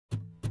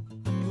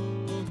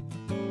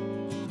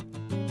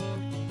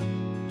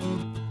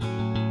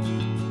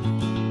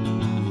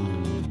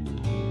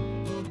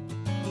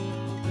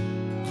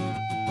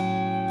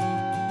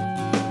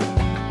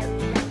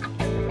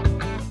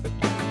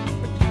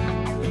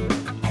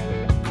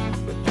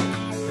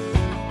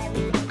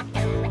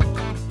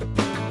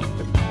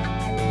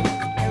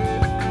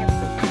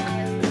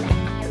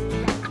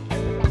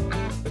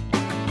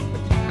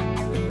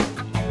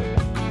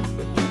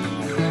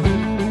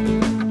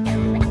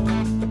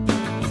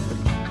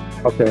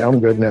Okay, I'm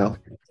good now.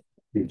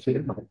 I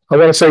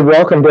want to say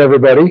welcome to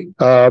everybody.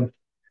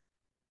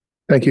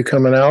 Thank you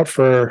coming out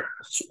for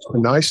a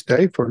nice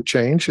day for a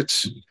change.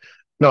 It's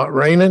not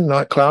raining,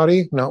 not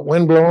cloudy, not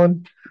wind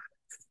blowing.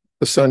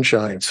 The sun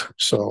shines,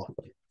 so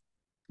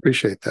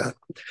appreciate that.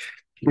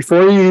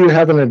 Before you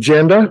have an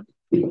agenda.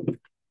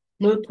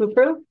 Move to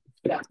approve.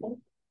 Yeah.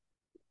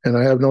 And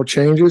I have no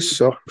changes,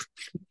 so.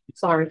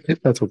 Sorry.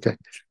 That's okay.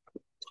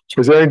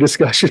 Is there any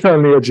discussion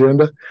on the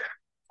agenda?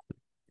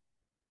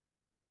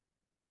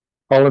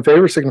 All in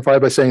favor signify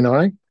by saying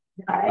aye.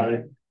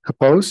 Aye.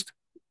 Opposed?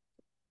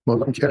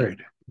 Motion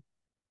carried.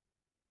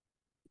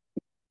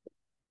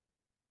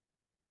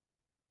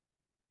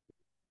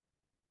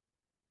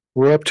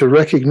 We're up to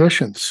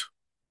recognitions.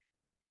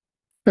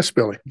 Yes,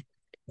 Billy.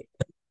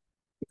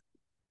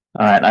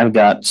 All right, I've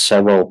got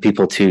several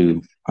people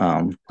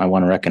I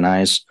want to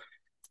recognize.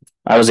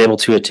 I was able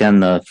to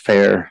attend the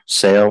fair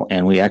sale,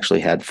 and we actually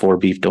had 4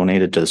 beef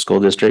donated to the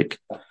school district.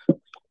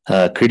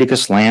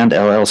 Creticus Land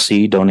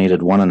LLC donated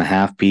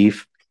 1.5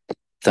 beef.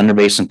 Thunder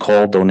Basin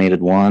Coal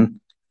donated 1.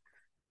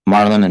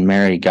 Marlon and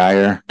Mary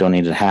Geyer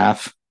donated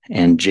half,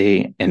 and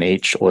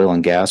J&H Oil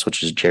and Gas,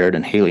 which is Jared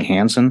and Haley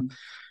Hansen,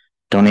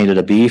 donated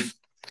a beef.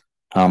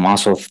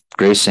 Also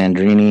Grace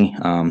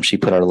Sandrini, she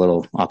put out a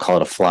little, I'll call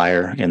it a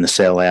flyer in the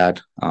sale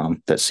ad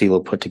that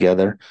CeeLo put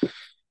together.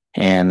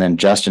 And then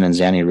Justin and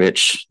Zanny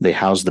Rich, they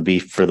housed the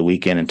beef for the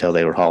weekend until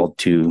they were hauled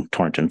to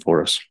Torrington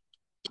for us.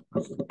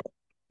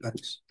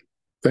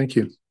 Thank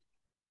you.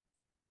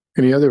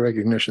 Any other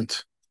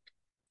recognitions?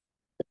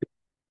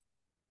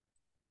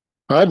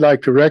 I'd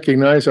like to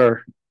recognize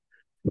our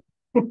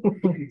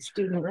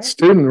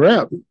student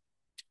rep.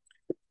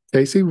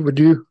 Casey, would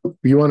you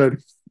want to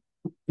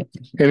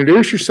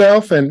introduce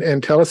yourself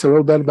and tell us a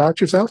little bit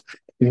about yourself?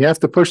 And you have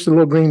to push the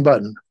little green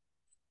button.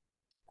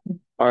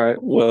 All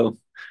right. Well,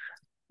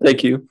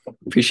 thank you.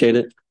 Appreciate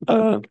it.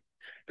 My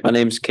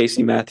name's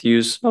Casey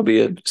Matthews. I'll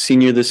be a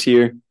senior this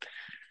year.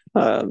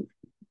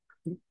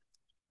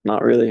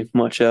 Not really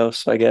much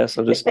else, I guess.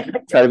 I'll just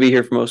try to be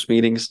here for most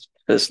meetings.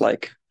 Just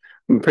like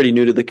I'm pretty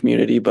new to the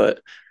community,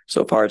 but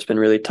so far it's been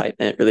really tight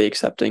knit, really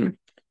accepting,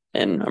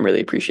 and I'm really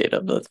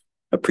appreciative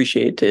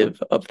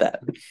of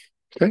that.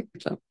 Okay.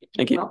 So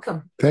thank you.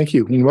 Welcome. Thank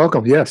you. And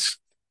welcome. Yes.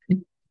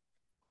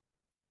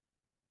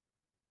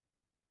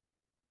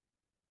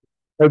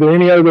 Are there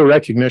any other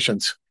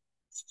recognitions?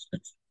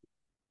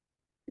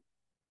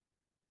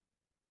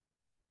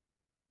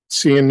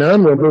 Seeing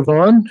none, we'll move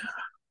on.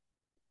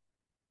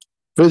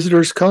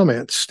 Visitors'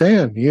 comments.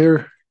 Stan,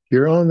 you're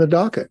on the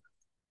docket.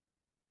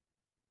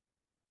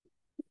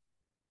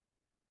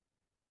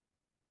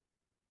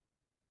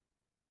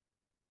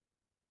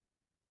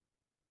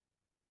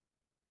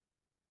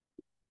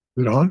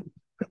 Is it on?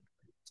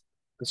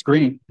 It's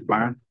green,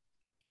 Byron.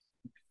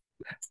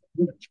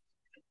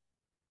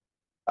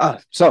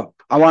 So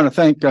I want to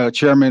thank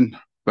Chairman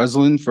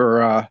Weston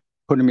for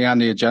putting me on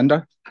the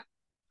agenda.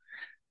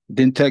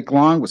 Didn't take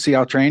long. We'll see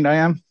how trained I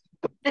am.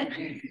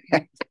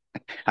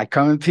 I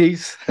come in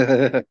peace.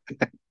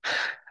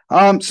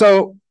 Last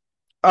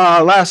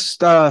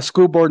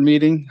school board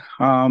meeting,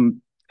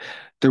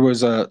 there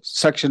was a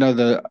section of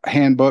the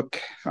handbook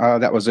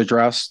that was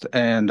addressed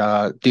and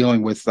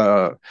dealing with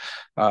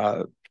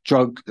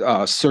drug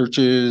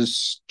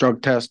searches,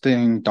 drug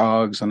testing,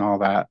 dogs, and all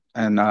that.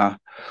 And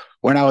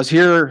when I was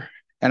here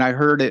and I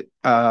heard it,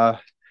 I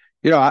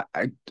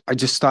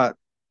just thought,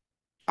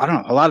 I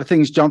don't know, a lot of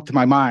things jumped to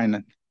my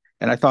mind,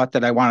 and I thought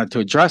that I wanted to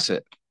address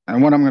it.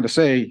 And what I'm going to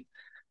say,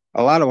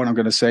 a lot of what I'm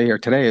going to say here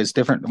today is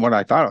different than what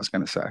I thought I was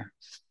going to say.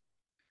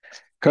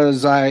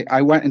 Because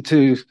I went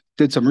into,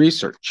 did some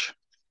research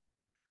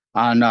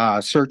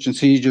on search and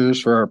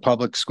seizures for our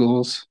public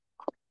schools.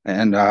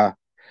 And I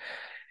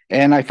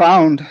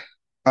found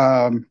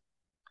that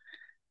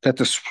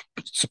the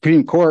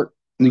Supreme Court,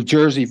 New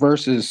Jersey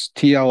versus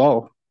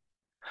TLO,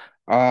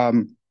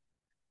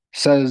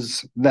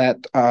 says that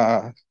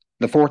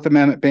the Fourth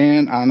Amendment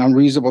ban on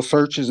unreasonable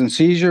searches and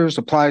seizures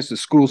applies to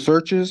school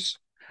searches,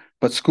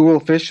 but school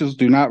officials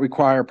do not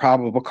require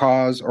probable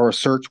cause or a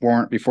search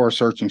warrant before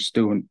searching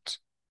students.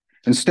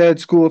 Instead,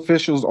 school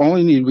officials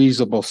only need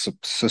reasonable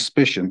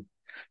suspicion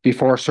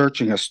before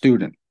searching a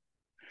student.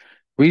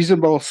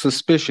 Reasonable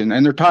suspicion,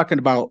 and they're talking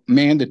about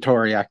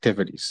mandatory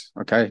activities,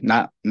 okay,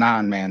 not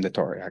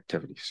non-mandatory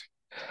activities.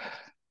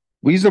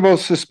 Reasonable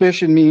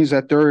suspicion means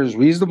that there is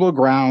reasonable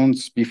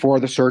grounds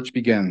before the search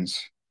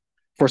begins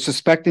for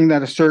suspecting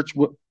that a search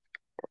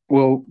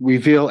will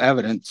reveal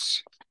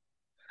evidence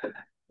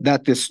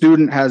that the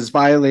student has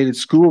violated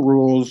school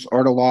rules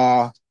or the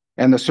law,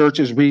 and the search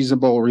is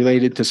reasonable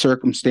related to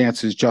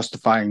circumstances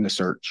justifying the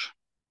search.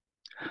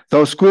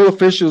 Though school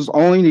officials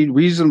only need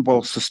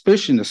reasonable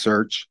suspicion to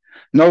search,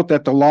 note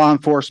that the law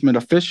enforcement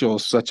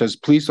officials, such as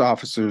police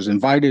officers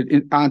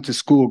invited onto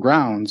school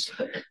grounds,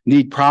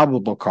 need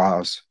probable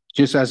cause,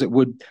 just as it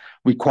would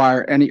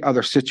require any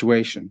other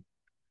situation.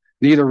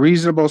 Neither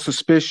reasonable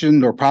suspicion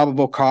nor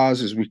probable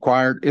cause is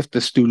required if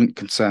the student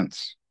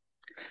consents.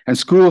 And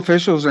school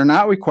officials are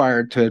not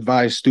required to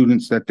advise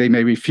students that they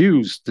may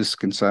refuse this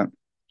consent.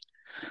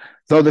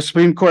 Though the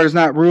Supreme Court has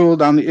not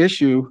ruled on the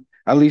issue,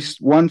 at least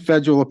one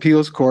federal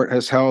appeals court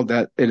has held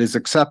that it is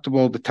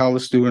acceptable to tell the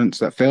students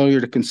that failure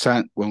to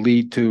consent will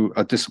lead to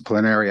a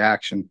disciplinary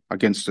action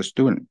against the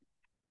student.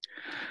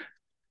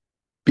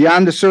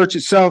 Beyond the search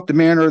itself, the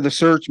manner of the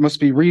search must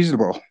be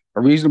reasonable.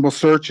 A reasonable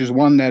search is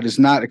one that is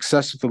not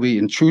excessively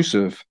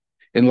intrusive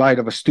in light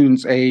of a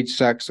student's age,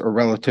 sex, or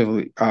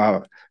relatively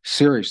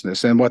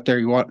seriousness. And what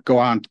they go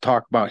on to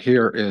talk about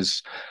here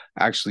is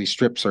actually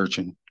strip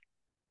searching.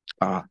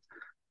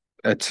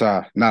 It's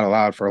not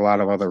allowed for a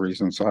lot of other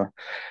reasons.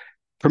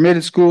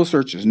 Permitted school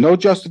searches. No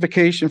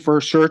justification for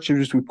a search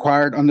is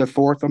required under the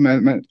Fourth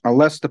Amendment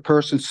unless the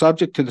person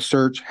subject to the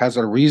search has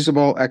a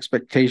reasonable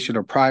expectation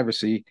of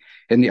privacy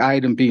in the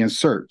item being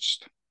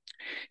searched.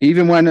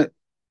 Even when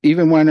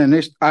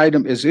an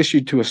item is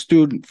issued to a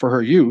student for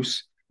her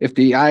use, if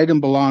the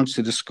item belongs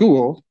to the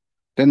school,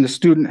 then the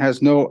student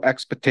has no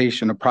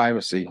expectation of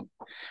privacy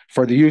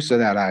for the use of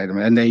that item.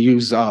 And they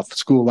use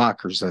school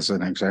lockers as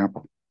an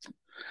example.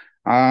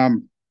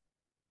 And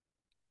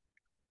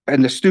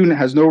the student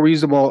has no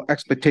reasonable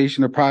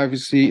expectation of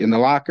privacy in the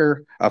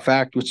locker, a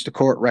fact which the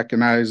court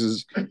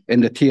recognizes in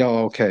the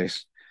TLO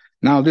case.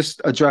 Now, this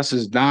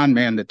addresses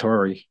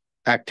non-mandatory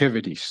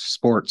activities,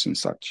 sports and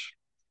such.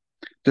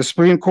 The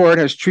Supreme Court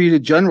has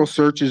treated general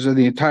searches of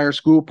the entire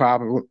school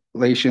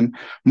population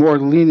more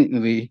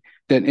leniently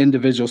than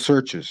individual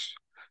searches.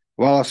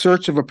 While a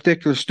search of a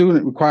particular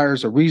student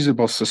requires a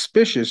reasonable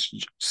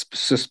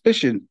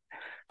suspicion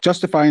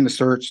justifying the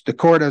search, the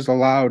court has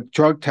allowed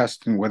drug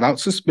testing without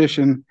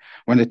suspicion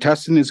when the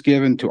testing is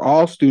given to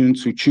all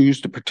students who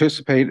choose to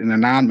participate in a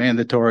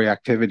non-mandatory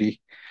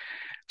activity,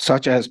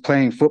 such as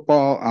playing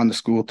football on the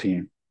school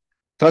team.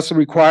 Thus, the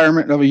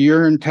requirement of a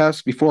urine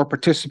test before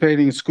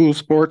participating in school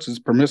sports is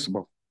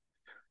permissible.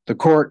 The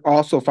court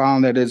also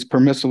found that it is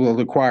permissible to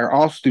require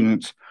all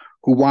students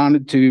who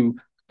wanted to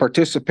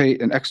participate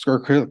in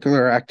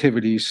extracurricular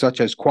activities such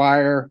as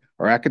choir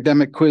or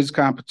academic quiz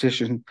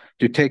competition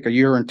to take a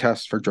urine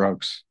test for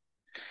drugs.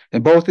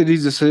 In both of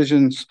these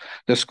decisions,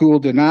 the school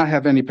did not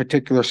have any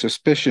particular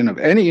suspicion of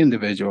any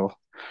individual,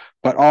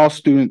 but all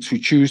students who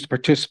choose to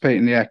participate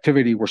in the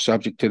activity were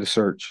subject to the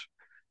search.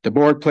 The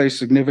board placed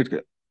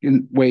significant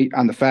weight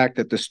on the fact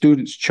that the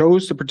students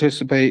chose to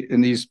participate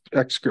in these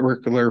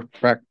extracurricular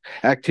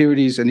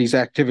activities, and these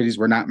activities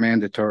were not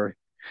mandatory.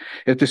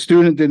 If the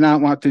student did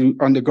not want to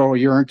undergo a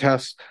urine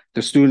test,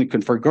 the student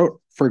can forgo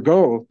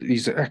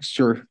these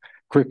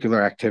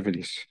extracurricular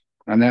activities.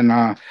 And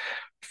then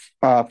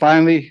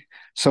finally,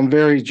 some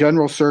very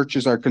general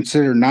searches are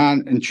considered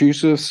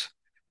non-intrusive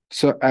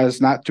so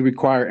as not to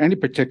require any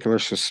particular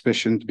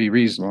suspicion to be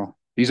reasonable.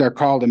 These are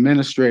called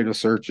administrative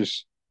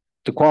searches.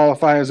 To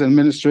qualify as an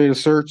administrative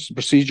search, the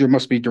procedure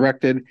must be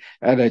directed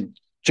at a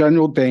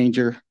general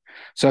danger,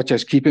 such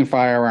as keeping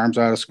firearms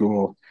out of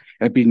school,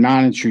 and be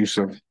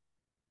non-intrusive.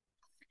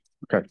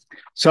 Okay,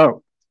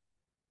 so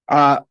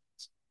that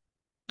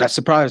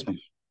surprised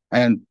me,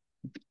 and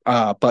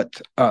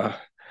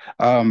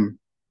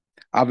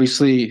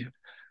obviously,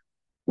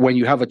 when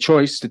you have a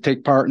choice to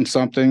take part in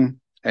something,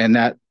 and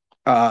that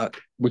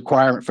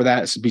requirement for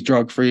that is to be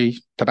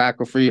drug-free,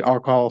 tobacco-free,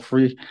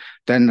 alcohol-free,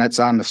 then that's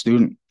on the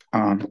student.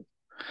 So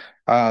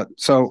I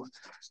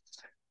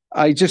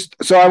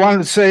wanted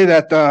to say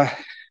that,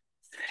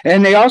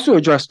 and they also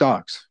address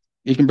dogs.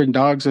 You can bring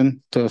dogs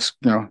into,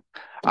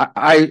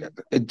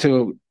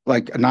 into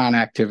like a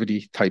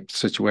non-activity type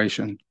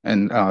situation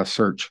and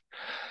search.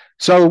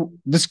 So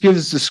this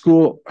gives the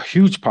school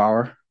huge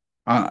power.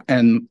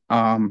 And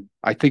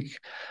I think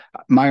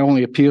my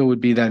only appeal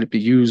would be that it be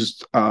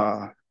used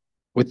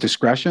with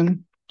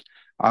discretion.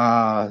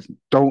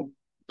 Don't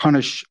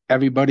punish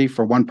everybody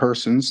for one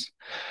person's.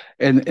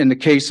 In the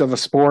case of a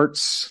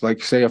sports,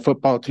 like say a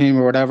football team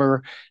or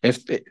whatever,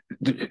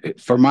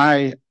 for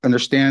my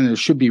understanding, there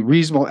should be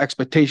reasonable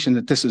expectation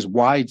that this is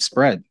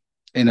widespread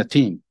in a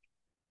team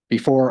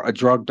before a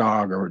drug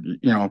dog or,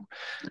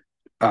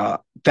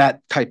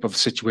 that type of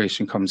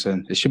situation comes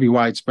in. It should be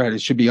widespread.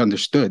 It should be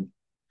understood.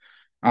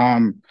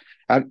 I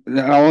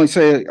only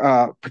say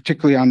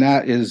particularly on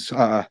that is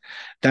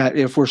that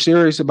if we're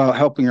serious about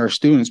helping our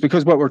students,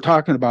 because what we're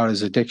talking about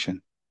is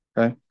addiction,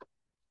 okay?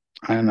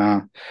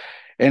 And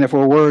if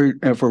we're worried,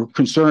 if we're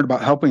concerned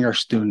about helping our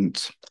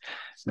students,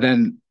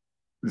 then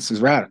this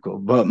is radical.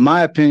 But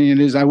my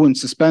opinion is I wouldn't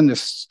suspend the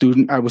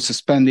student. I would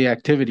suspend the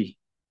activity.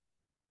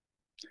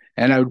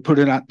 And I would put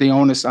it on the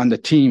onus on the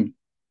team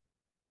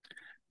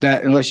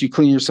that unless you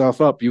clean yourself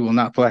up, you will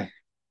not play.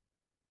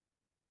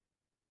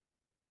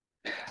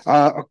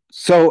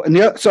 So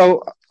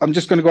I'm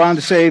just going to go on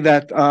to say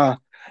that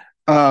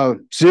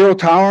zero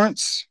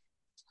tolerance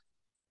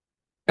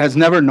has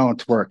never known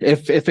to work.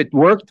 If it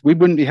worked, we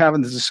wouldn't be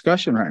having this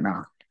discussion right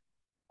now.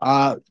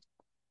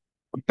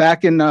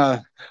 Back in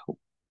my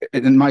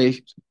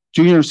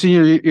junior and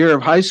senior year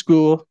of high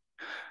school,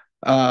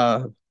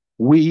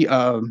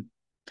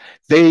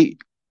 they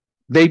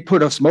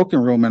put a smoking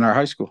room in our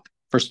high school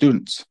for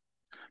students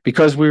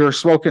because we were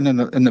smoking in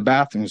the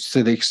bathrooms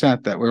to the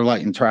extent that we were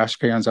lighting trash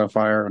cans on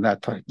fire and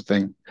that type of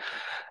thing.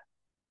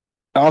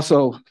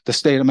 Also, the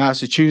state of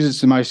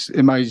Massachusetts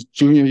in my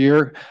junior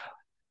year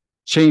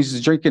changed the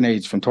drinking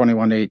age from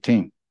 21 to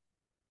 18.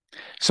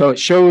 So it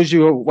shows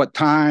you what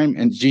time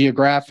and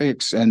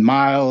geographics and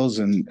miles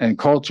and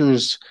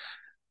cultures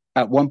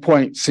at one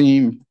point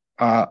seem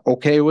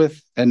okay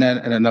with, and then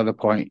at another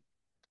point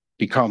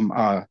become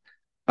a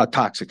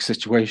toxic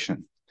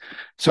situation.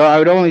 So I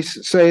would only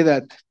say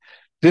that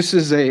this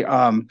is a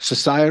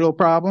societal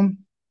problem,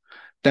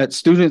 that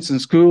students in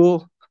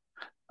school,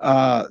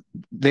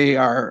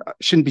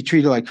 shouldn't be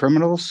treated like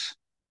criminals.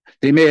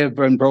 They may have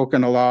been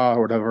broken a law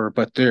or whatever,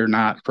 but they're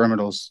not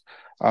criminals.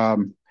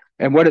 And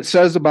what it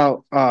says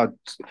about the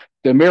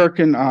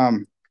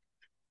American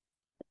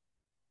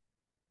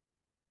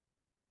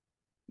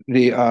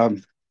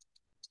the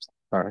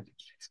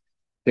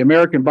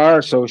American Bar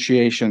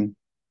Association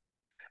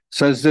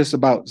says this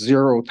about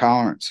zero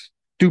tolerance.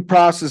 Due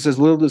process has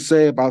little to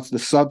say about the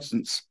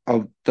substance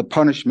of the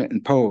punishment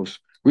imposed.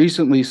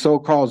 Recently,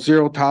 so-called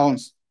zero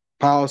tolerance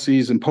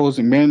policies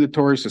imposing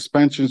mandatory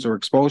suspensions or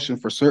expulsion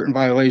for certain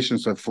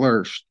violations have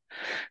flourished.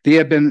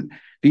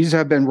 These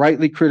have been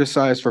rightly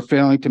criticized for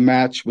failing to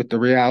match with the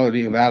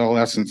reality of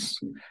adolescence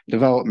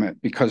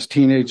development because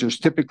teenagers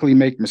typically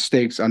make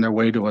mistakes on their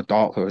way to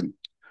adulthood.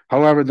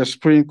 However, the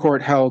Supreme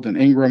Court held in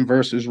Ingram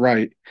versus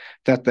Wright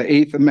that the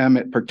Eighth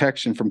Amendment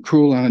protection from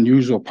cruel and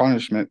unusual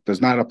punishment does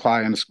not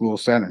apply in a school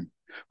setting.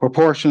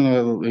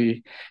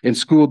 Proportionally, in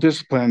school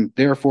discipline,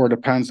 therefore,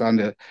 depends on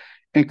the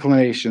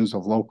inclinations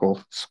of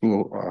local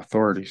school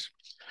authorities.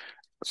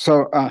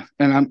 So,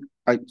 and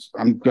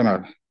I'm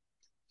gonna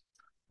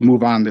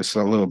move on this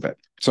a little bit.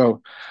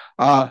 So,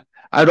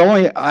 I'd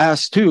only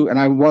ask too, and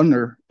I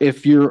wonder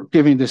if you're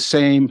giving the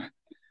same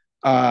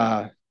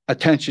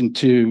attention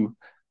to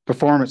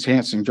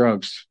performance-enhancing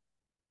drugs,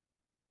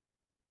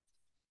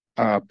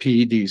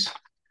 PEDs,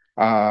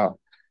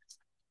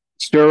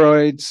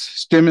 steroids,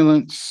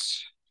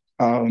 stimulants,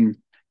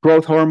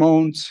 growth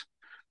hormones,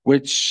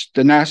 which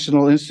the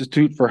National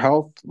Institute for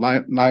Health,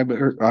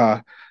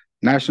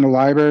 National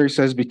Library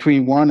says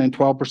between 1% and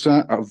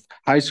 12% of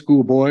high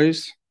school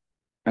boys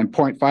and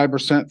 0.5%,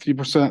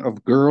 3%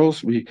 of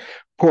girls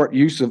report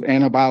use of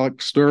anabolic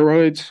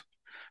steroids,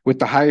 with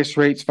the highest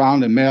rates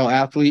found in male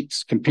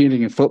athletes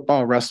competing in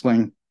football,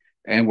 wrestling,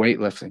 and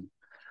weightlifting.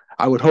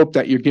 I would hope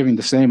that you're giving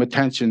the same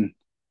attention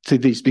to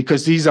these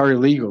because these are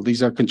illegal.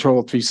 These are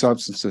controlled 3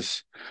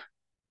 substances.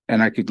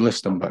 And I could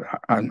list them, but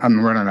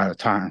I'm running out of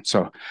time.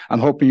 So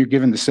I'm hoping you're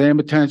giving the same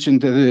attention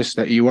to this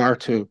that you are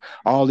to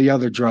all the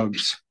other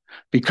drugs,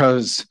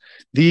 because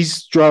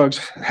these drugs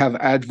have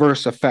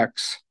adverse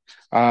effects.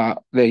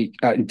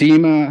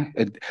 Edema,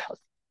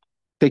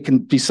 they can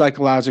be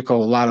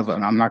psychological, a lot of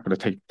them. I'm not going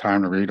to take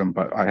time to read them,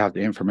 but I have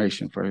the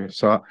information for you.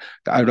 So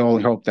I'd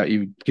only hope that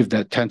you give the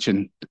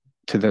attention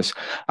to this.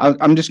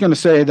 I'm just going to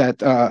say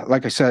that,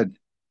 like I said,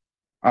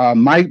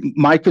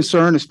 my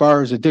concern as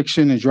far as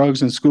addiction and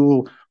drugs in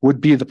school would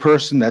be the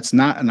person that's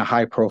not in a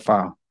high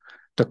profile,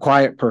 the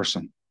quiet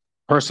person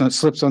that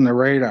slips on the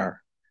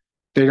radar.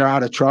 They're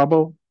out of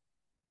trouble.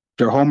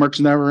 Their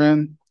homework's never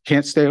in,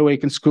 can't stay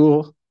awake in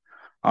school.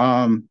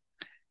 And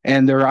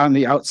they're on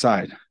the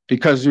outside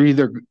because they're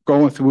either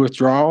going through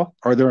withdrawal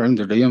or they're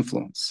under the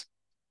influence.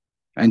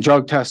 And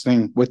drug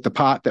testing with the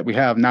pot that we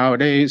have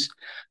nowadays,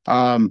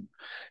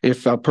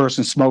 if a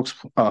person smokes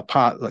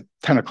pot like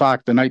 10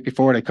 o'clock the night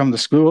before they come to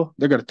school,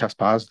 they're going to test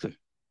positive.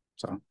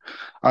 So,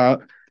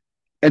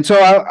 and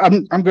so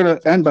I'm going to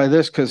end by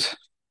this because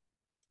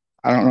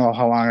I don't know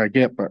how long I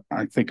get, but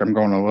I think I'm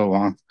going a little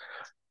long.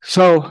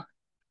 So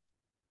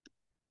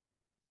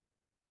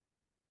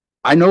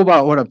I know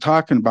about what I'm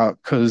talking about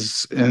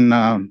because in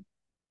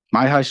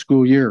my high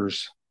school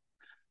years,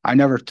 I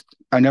never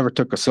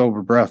took a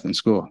sober breath in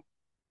school.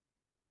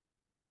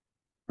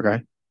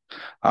 Okay.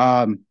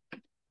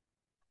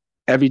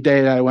 Every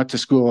day that I went to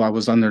school, I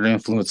was under the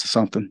influence of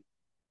something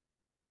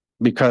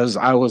because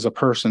I was a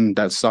person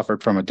that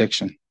suffered from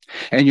addiction.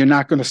 And you're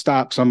not going to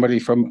stop somebody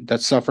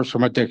that suffers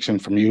from addiction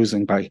from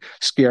using by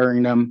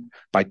scaring them,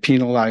 by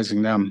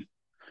penalizing them,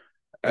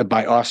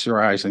 by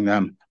ostracizing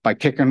them, by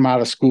kicking them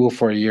out of school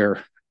for a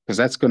year, because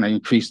that's going to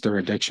increase their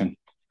addiction.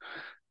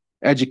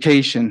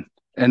 Education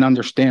and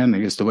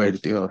understanding is the way to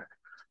deal with it.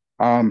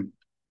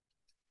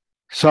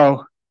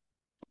 So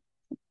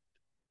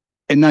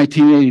in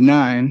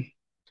 1989,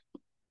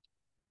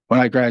 when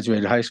I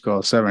graduated high school, I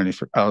was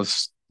 73,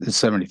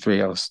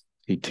 I was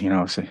 18,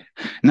 obviously.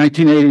 In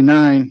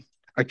 1989,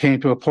 I came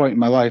to a point in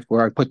my life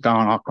where I put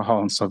down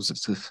alcohol and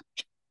substances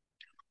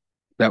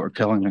that were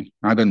killing me.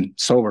 I've been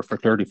sober for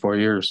 34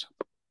 years.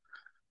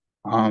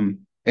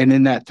 And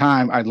in that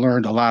time, I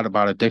learned a lot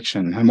about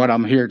addiction. And what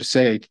I'm here to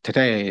say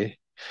today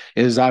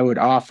is I would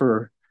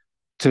offer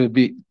to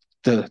the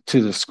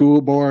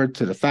school board,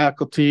 to the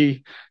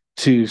faculty,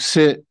 to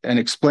sit and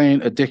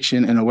explain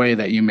addiction in a way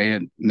that you may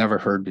have never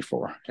heard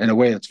before, in a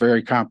way that's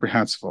very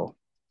comprehensible.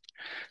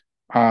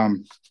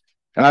 And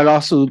I'd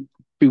also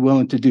be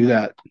willing to do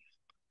that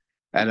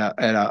at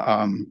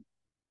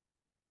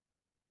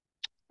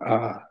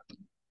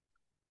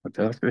what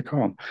the heck do they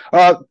call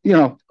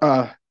them?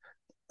 An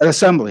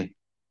assembly.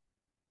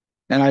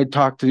 And I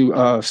talked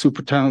to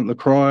Superintendent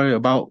LaCroix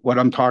about what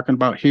I'm talking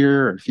about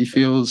here, if he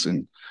feels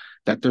and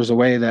that there's a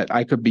way that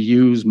I could be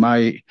used.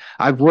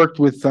 I've worked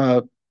with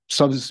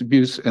substance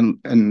abuse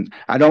and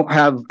I don't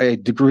have a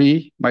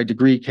degree. My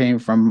degree came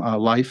from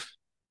life.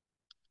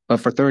 But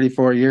for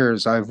 34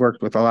 years, I've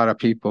worked with a lot of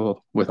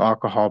people with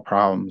alcohol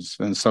problems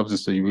and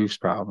substance abuse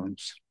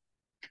problems.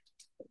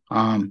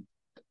 And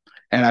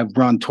I've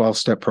run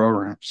 12-step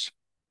programs.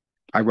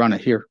 I run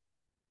it here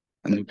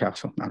in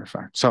Newcastle, matter of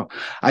fact. So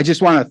I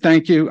just want to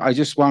thank you. I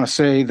just want to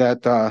say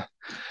that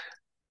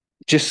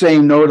just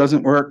saying no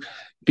doesn't work.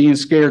 Being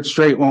scared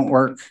straight won't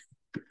work.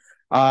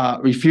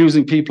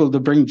 Refusing people to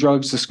bring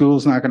drugs to school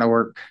is not going to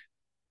work.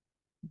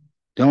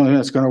 The only thing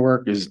that's going to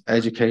work is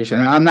education.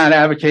 And I'm not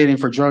advocating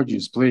for drug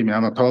use, believe me,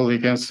 I'm totally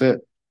against it.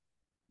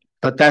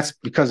 But that's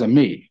because of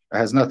me. It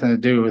has nothing to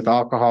do with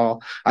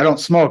alcohol. I don't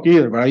smoke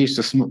either, but I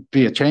used to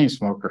be a chain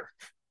smoker.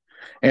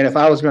 And if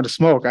I was going to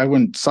smoke, I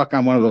wouldn't suck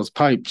on one of those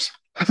pipes,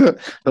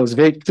 those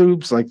vape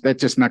tubes, like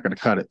that's just not going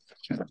to cut it.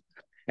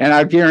 And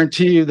I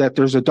guarantee you that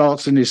there's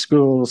adults in these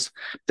schools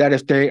that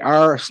if they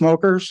are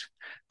smokers,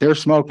 they're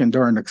smoking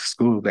during the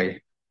school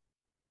day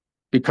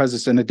because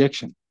it's an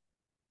addiction.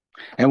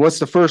 And what's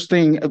the first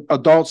thing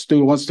adults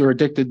do once they're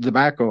addicted to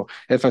tobacco?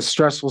 If a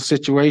stressful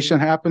situation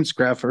happens,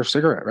 grab for a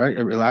cigarette, right?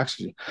 It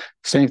relaxes you.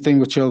 Same thing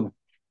with children.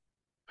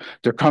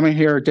 They're coming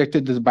here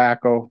addicted to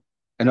tobacco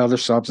and other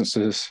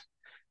substances.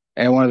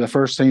 And one of the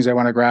first things they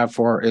want to grab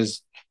for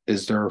is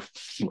their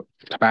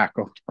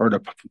tobacco or the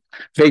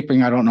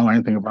vaping. I don't know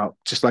anything about,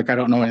 just like I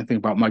don't know anything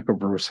about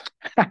microbrews.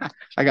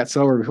 I got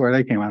sober before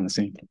they came on the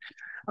scene.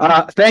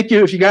 Thank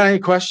you. If you got any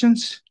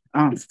questions.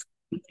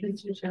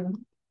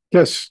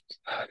 Yes,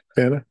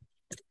 Anna.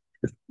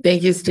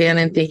 Thank you, Stan,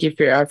 and thank you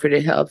for your effort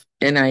to help.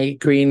 And I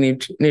agree, New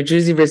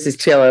Jersey versus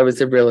Taylor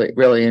was a really,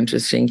 really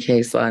interesting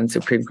case law and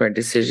Supreme Court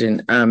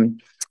decision.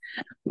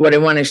 What I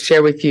want to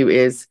share with you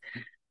is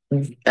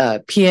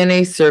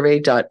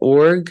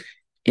pnasurvey.org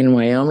in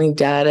Wyoming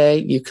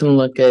data. You can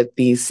look at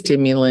the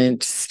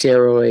stimulant,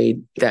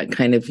 steroid, that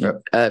kind of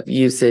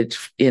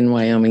usage in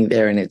Wyoming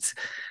there, and it's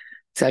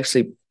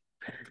actually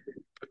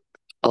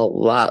a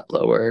lot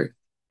lower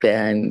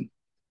than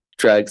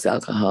drugs,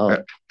 alcohol.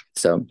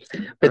 So,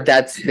 but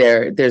that's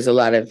there. There's a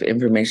lot of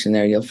information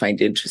there you'll find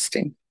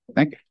interesting.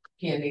 Thank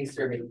you.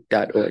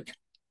 pnasurvey.org.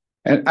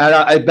 And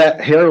I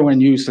bet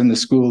heroin use in the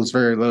school is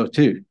very low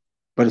too,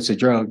 but it's a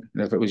drug.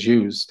 If it was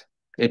used,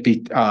 it'd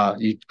be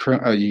you'd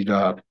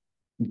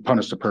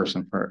punish the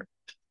person for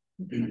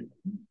it.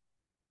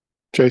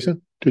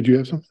 Jason, did you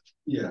have something?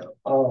 Yeah.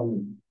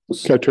 Can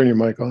I turn your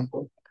mic on?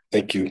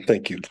 Thank you.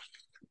 Thank you.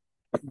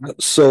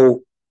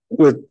 So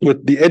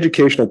with the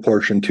educational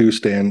portion too,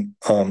 Stan,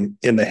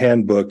 in the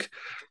handbook,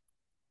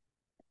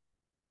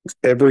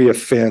 every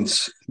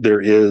offense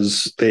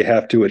they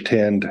have to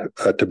attend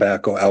a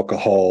tobacco,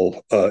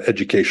 alcohol,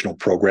 educational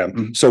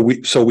program.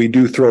 Mm-hmm. So we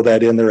do throw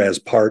that in there as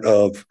part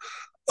of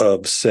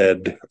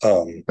said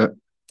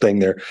thing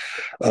there.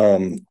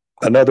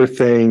 Another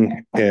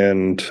thing,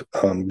 and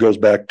goes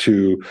back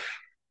to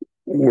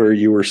where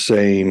you were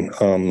saying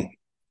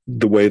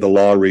the way the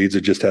law reads,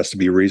 it just has to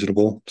be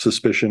reasonable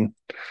suspicion.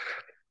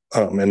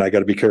 And I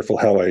got to be careful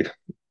how I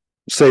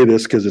say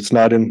this because it's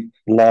not in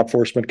law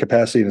enforcement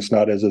capacity, and it's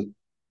not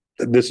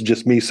this is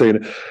just me saying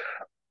it.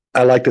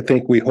 I like to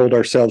think we hold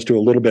ourselves to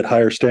a little bit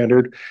higher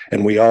standard,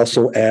 and we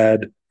also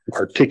add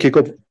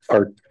articulable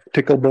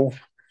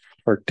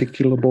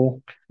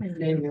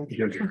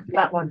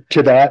That one.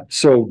 to that.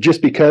 So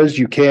just because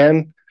you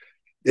can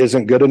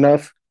isn't good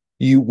enough.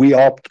 We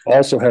all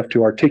also have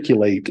to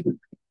articulate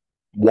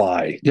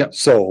why. Yeah.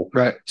 So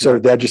right. So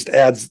that just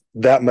adds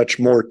that much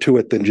more to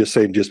it than just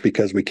saying just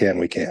because we can,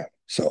 we can.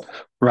 So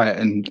right.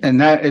 And in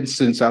that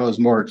instance, I was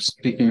more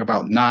speaking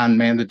about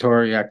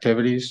non-mandatory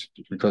activities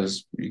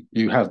because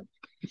you have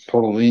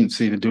total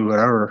leniency to do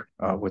whatever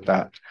with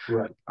that.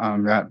 Right.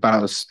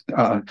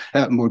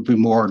 That would be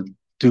more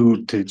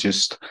due to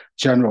just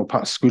general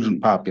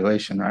student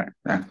population, right?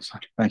 Yeah. So,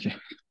 thank you.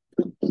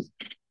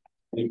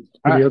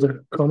 Any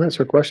other comments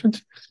or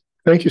questions?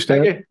 Thank you,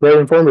 Stan. Thank you. Very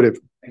informative.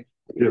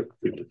 Yeah.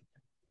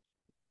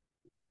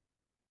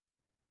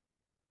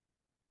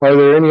 Are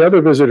there any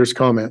other visitors'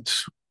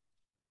 comments?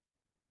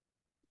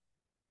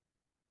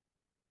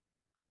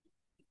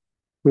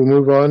 We'll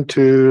move on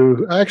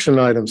to action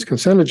items,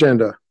 consent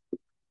agenda.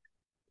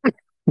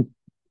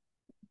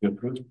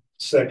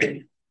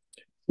 Second.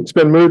 It's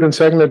been moved and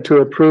seconded to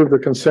approve the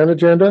consent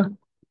agenda.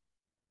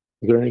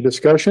 Is there any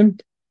discussion?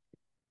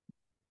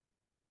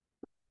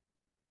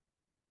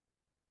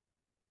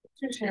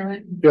 Mr.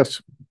 Chairman,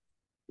 Yes.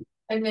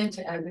 I meant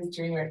to add this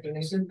during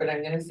recognition, but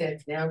I'm going to say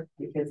it now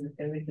because it's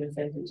in the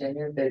consent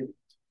agenda. But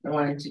I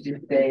wanted to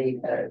just say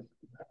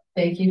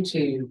thank you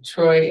to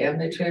Troy and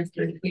the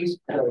transportation.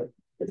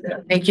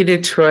 Thank you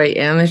to Troy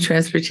and the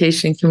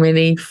transportation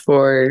committee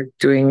for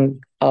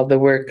doing all the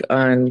work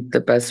on the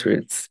bus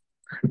routes.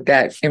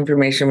 That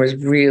information was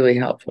really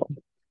helpful.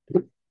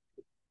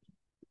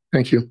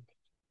 Thank you.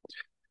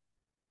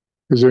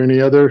 Is there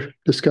any other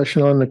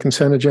discussion on the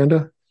consent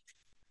agenda?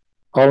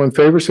 All in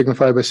favor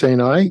signify by saying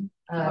aye.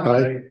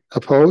 Aye.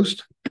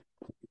 Opposed?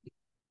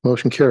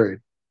 Motion carried.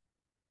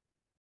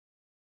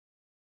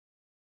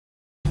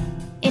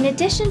 In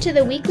addition to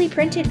the weekly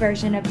printed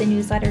version of the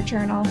newsletter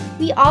journal,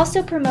 we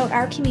also promote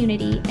our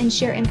community and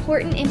share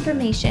important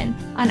information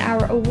on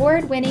our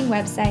award-winning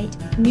website,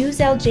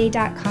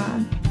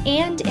 newslj.com,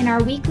 and in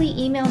our weekly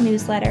email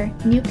newsletter,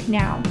 Nuke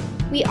Now.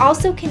 We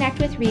also connect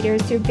with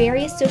readers through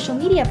various social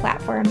media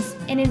platforms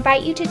and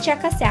invite you to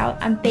check us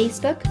out on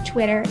Facebook,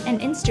 Twitter,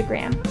 and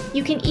Instagram.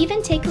 You can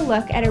even take a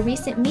look at a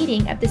recent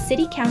meeting of the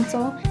City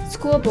Council,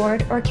 School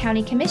Board, or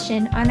County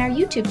Commission on our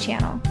YouTube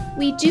channel.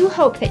 We do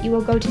hope that you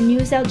will go to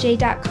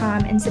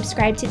newslj.com and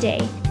subscribe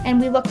today,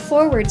 and we look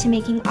forward to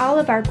making all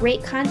of our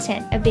great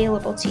content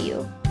available to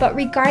you. But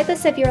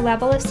regardless of your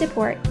level of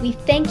support, we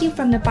thank you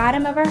from the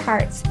bottom of our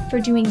hearts for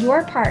doing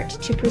your part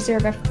to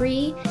preserve a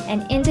free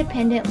and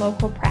independent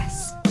local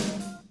press.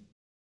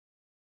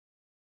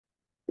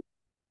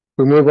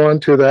 We move on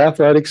to the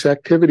Athletics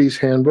Activities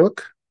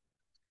Handbook.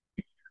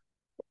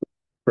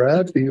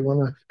 Brad, do you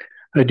want to?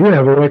 I do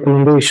have a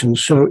recommendation.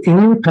 So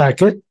in your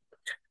packet,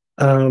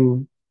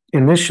 and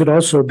this should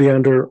also be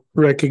under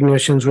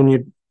recognitions when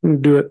you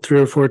do it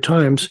 3 or 4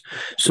 times.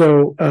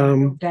 So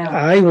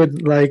I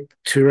would like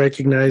to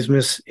recognize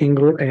Miss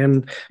Engel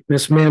and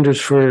Miss Manders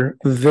for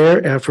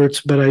their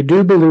efforts, but I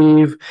do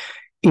believe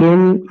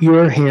in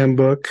your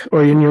handbook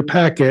or in your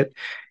packet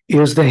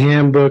is the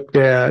handbook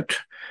that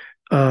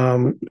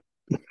I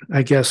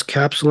guess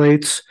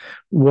encapsulates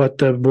what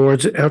the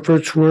board's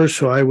efforts were.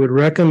 So I would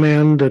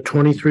recommend the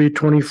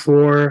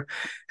 23-24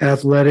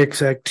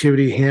 Athletics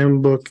Activity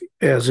Handbook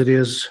as it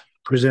is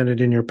presented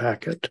in your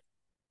packet.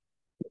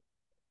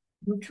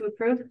 Move to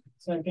approve.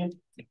 Second.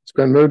 It's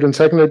been moved and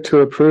seconded to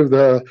approve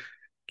the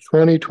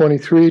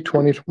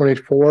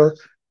 2023-2024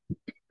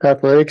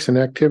 Athletics and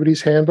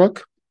Activities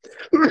Handbook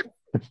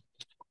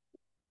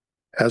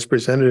as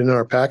presented in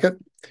our packet.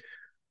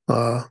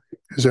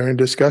 Is there any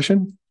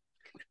discussion?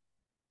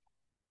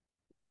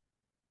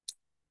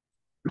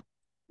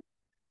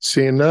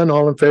 Seeing none,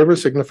 all in favor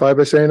signify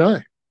by saying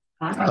aye.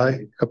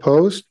 Aye.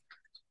 Opposed?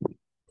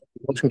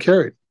 Motion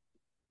carried.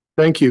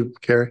 Thank you,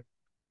 Carrie.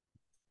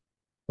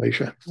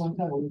 Alicia.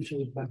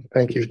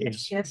 Thank you.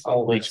 Yes.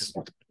 Always.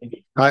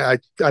 I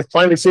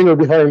finally seen her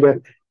behind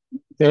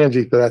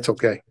Angie, but that's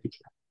okay.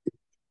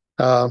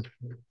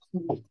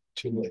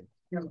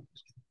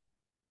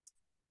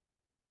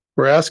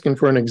 We're asking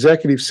for an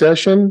executive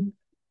session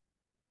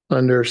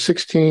under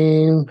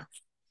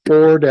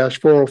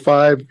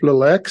 16.4-405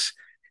 little x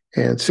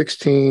and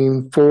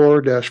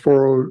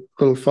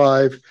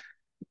 16.4-405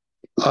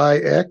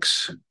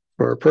 IX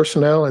for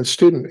personnel and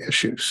student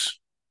issues.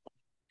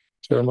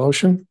 Is there a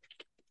motion?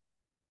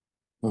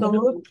 So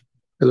moved. Is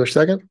there a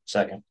second?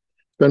 Second.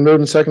 Been moved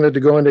and seconded to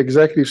go into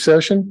executive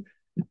session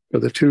for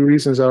the 2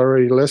 reasons I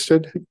already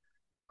listed.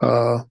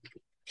 All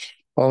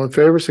in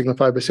favor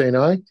signify by saying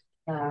aye.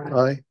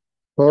 Aye.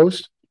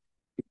 Opposed?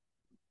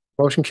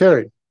 Motion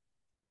carried.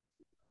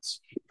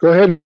 Go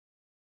ahead.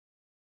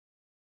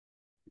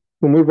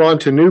 We'll move on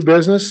to new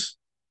business.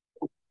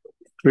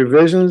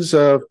 Revisions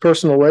of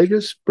personal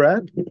wages.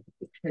 Brad?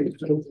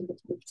 Mr.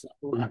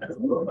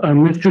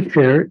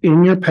 Chair,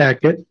 in your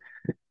packet,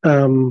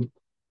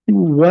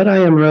 what I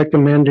am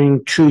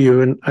recommending to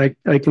you, and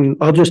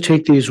I'll just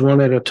take these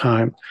one at a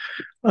time.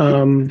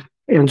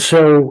 And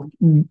so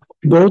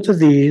both of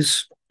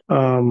these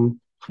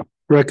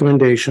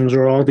recommendations,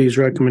 or all these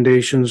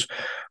recommendations,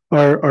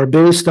 are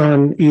based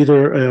on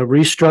either a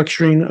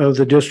restructuring of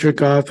the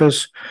district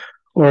office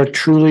or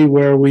truly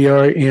where we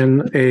are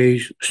in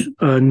a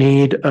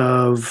need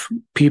of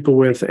people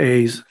with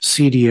a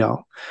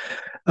CDL.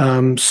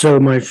 So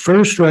my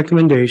first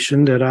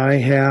recommendation that I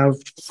have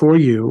for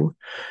you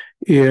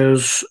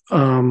is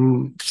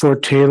for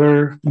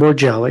Taylor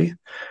Borgelli,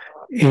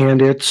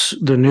 and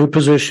the new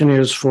position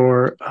is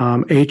for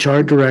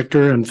HR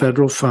Director and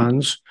Federal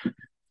Funds.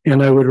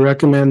 And I would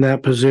recommend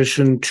that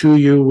position to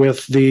you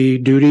with the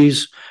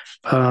duties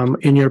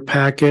in your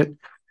packet,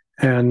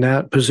 and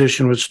that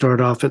position would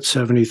start off at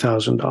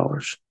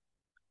 $70,000.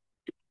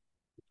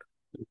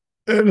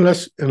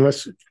 Unless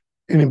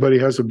anybody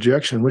has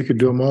objection, we could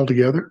do them all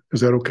together.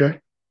 Is that okay?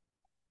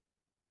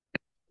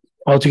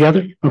 All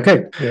together?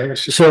 Okay. Yeah.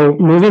 So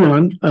moving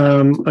on,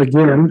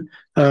 again,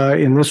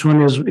 and this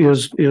one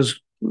is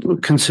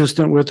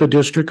consistent with the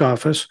district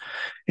office.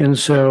 And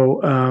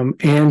so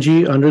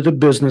Angie under the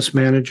business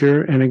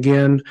manager, and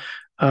again,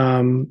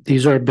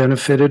 these are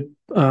benefited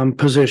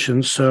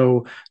positions.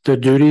 So the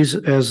duties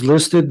as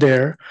listed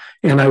there,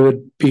 and I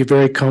would be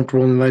very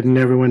comfortable in letting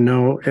everyone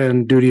know,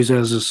 and duties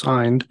as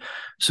assigned,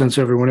 since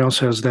everyone else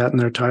has that in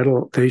their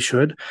title, they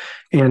should.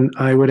 And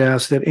I would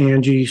ask that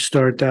Angie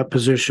start that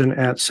position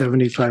at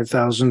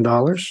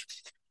 $75,000.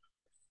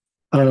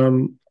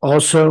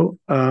 Also,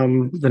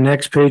 the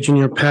next page in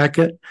your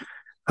packet,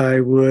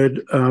 I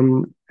would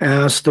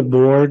ask the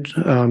board,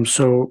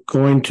 so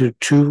going to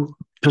 2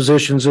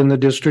 positions in the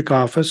district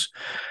office,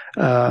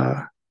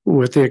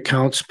 with the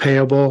accounts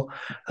payable,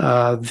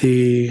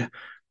 the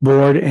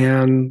board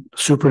and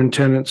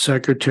superintendent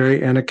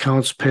secretary and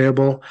accounts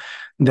payable,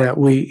 that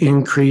we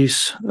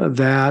increase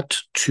that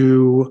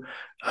to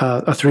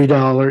a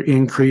 $3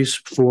 increase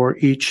for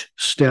each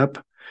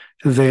step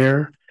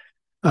there.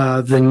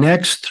 The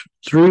next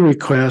three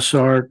requests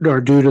are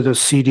due to the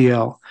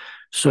CDL.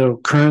 So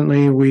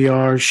currently we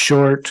are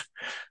short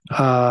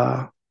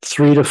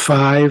 3 to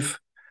 5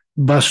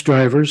 bus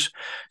drivers.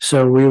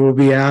 So we will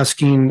be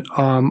asking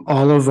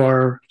all of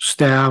our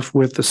staff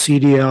with the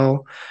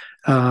CDL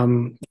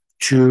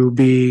to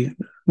be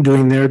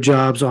doing their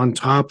jobs on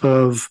top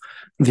of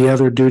the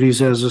other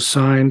duties as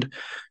assigned.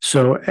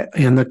 So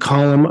in the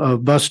column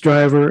of bus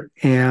driver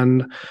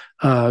and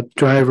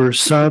driver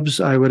subs,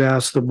 I would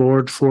ask the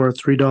board for a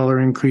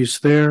 $3 increase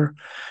there.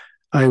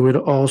 I would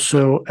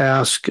also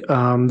ask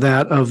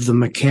that of the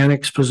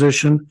mechanics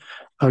position,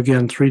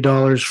 again,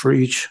 $3 for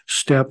each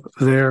step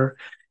there,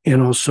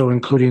 and also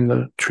including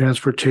the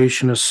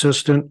transportation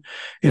assistant.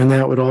 And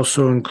that would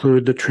also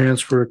include the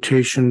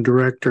transportation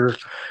director.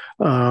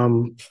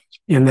 And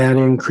that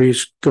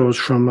increase goes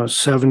from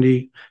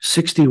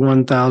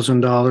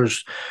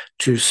 $61,000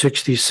 to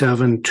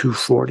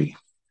 $67,240.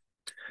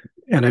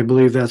 And I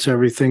believe that's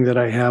everything that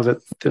I have at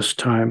this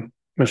time,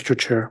 Mr.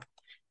 Chair.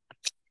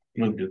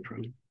 Move to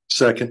approve.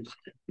 Second.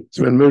 It's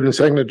been moved and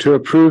seconded to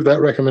approve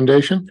that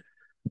recommendation.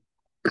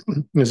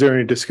 Is there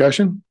any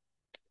discussion?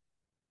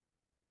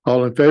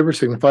 All in favor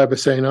signify by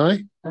saying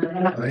aye.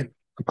 Aye.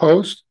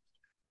 Opposed?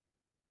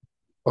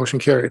 Motion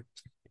carried.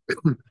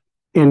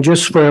 And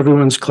just for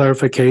everyone's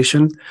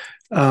clarification,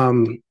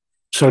 so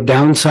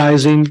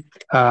downsizing,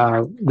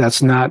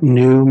 that's not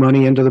new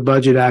money into the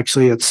budget.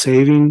 Actually, it's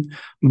saving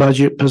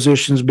budget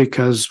positions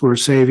because we're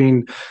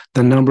saving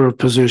the number of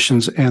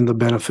positions and the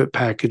benefit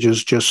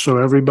packages, just so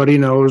everybody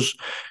knows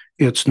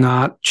it's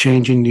not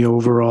changing the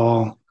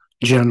overall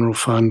general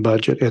fund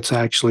budget. It's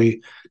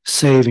actually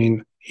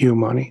saving you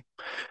money.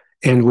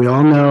 And we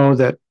all know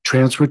that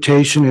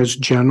transportation is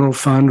general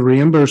fund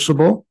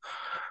reimbursable.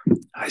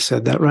 I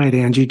said that right,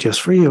 Angie, just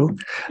for you.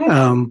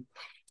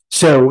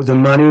 So the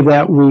money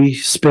that we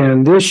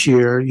spend this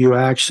year, you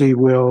actually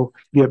will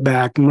get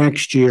back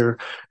next year.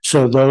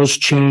 So those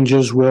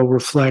changes will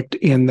reflect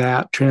in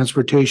that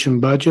transportation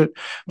budget,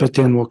 but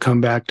then we'll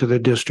come back to the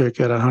district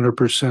at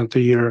 100%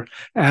 the year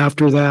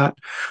after that.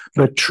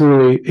 But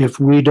truly, if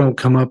we don't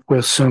come up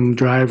with some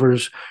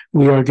drivers,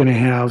 we are going to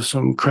have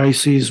some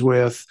crises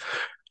with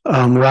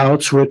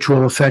routes which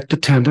will affect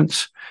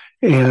attendance.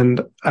 And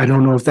I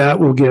don't know if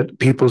that will get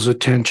people's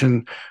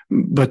attention,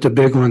 but the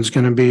big one's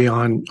going to be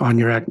on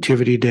your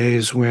activity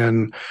days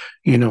when,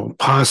 you know,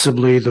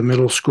 possibly the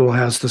middle school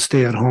has to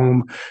stay at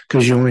home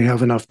because you only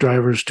have enough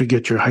drivers to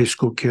get your high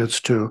school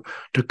kids to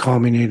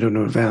culminate in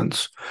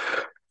events.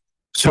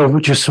 So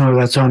just so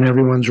that's on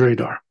everyone's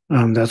radar.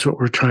 That's what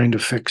we're trying to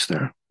fix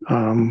there.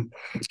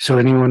 So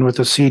anyone with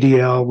a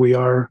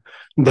CDL,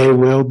 they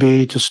will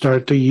be, to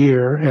start the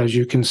year, as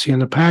you can see in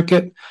the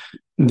packet,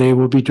 they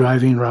will be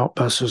driving route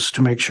buses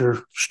to make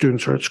sure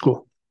students are at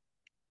school.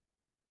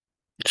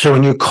 So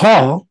when you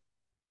call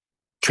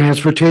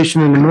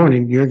transportation in the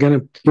morning, you're going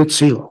to get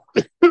CeeLo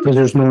because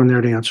there's no one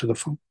there to answer the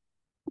phone.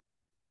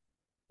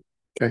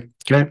 Okay.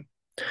 Okay.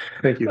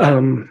 Thank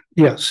you.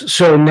 Yes.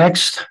 So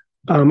next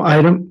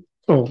item.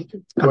 Oh,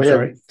 I'm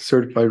sorry.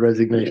 Certified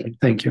resignation.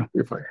 Thank you.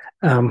 You're fine.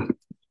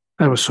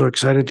 I was so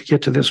excited to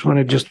get to this one.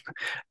 It just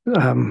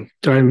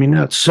drove me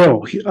nuts.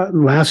 So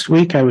last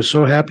week I was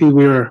so happy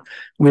we were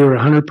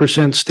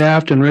 100%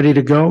 staffed and ready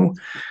to go.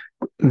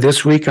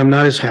 This week I'm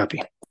not as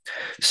happy.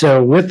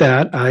 So with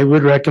that, I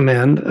would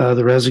recommend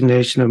the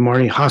resignation of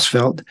Marnie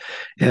Hosfeld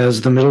as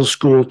the middle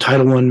school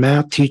Title I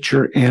math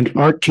teacher and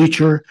art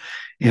teacher,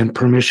 and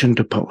permission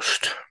to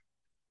post.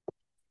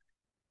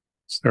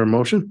 Is there a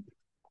motion?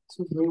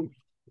 There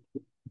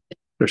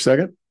a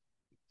second?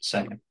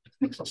 Second.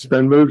 It's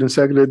been moved and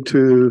seconded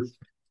to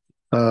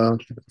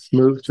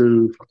move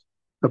to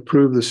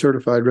approve the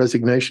certified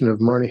resignation of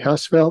Marnie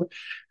Hosfeld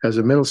as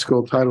a middle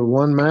school Title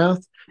I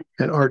math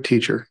and art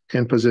teacher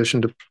in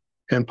position to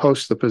and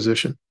post the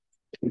position.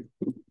 Is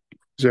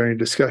there any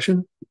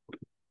discussion?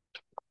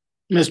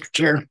 Mr.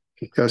 Chair,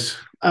 Yes.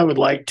 I would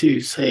like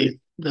to say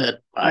that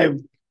I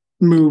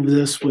move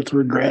this with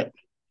regret.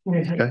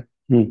 Okay.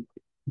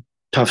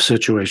 Tough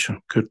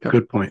situation.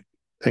 Good point.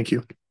 Thank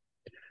you.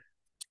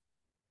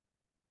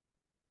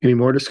 Any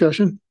more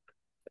discussion?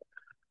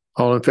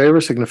 All in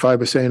favor signify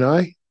by saying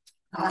aye.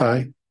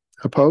 Aye.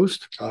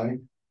 Opposed? Aye.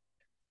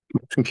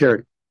 Motion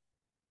carried.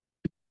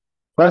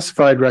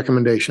 Classified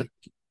recommendation.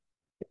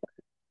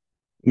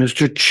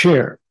 Mr.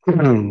 Chair,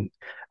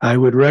 I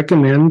would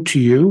recommend to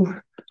you,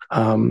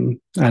 and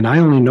I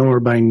only know her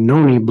by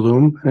Noni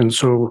Bloom, and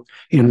so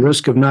in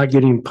risk of not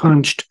getting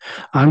punched,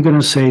 I'm going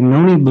to say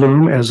Noni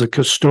Bloom as a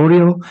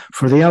custodial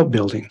for the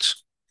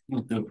outbuildings.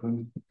 It's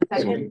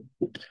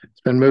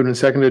been moved and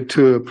seconded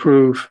to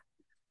approve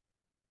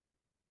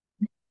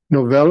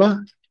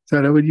Novella. Is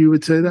that what you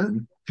would say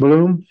that?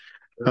 Bloom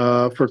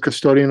for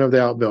custodian of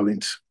the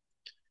outbuildings.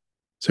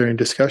 Is there any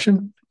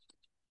discussion?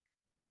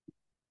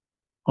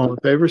 All in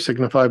favor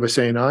signify by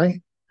saying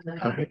aye.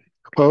 Aye.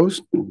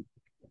 Opposed?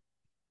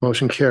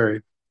 Motion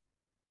carried.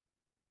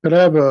 Could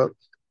I have a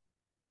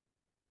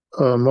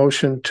a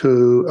motion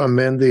to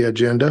amend the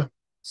agenda?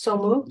 So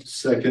moved.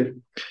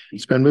 Second.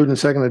 It's been moved and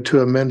seconded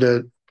to amend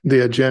the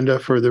agenda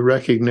for the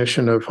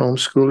recognition of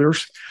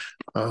homeschoolers.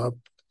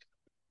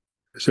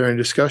 Is there any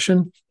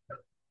discussion?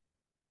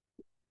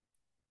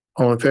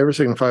 All in favor,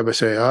 signify by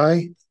saying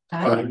aye.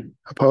 Aye.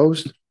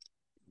 Opposed?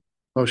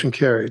 Motion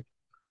carried.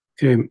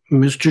 Okay,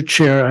 Mr.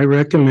 Chair, I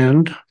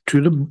recommend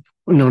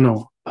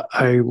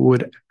I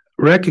would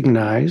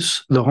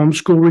recognize the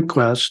homeschool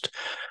request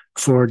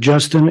for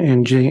Justin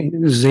and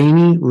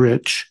Zany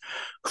Rich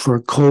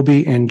for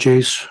Colby and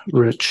Jace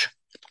Rich.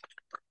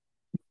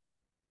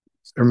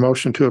 Is there a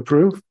motion to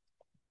approve?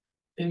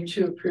 Move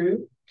to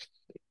approve.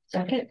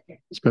 Second.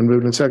 It's been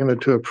moved and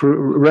seconded to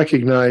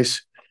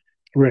recognize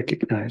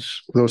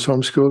those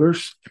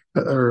homeschoolers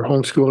or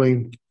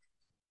homeschooling,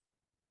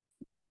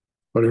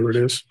 whatever it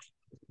is.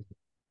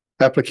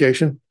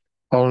 Application.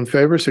 All in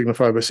favor,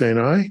 signify by saying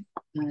aye.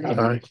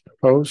 Aye.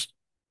 Opposed?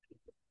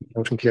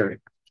 Motion carried.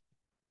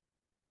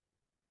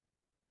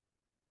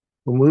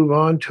 We'll move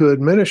on to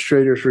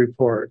administrator's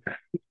report.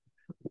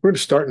 We're going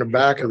to start in the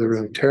back of the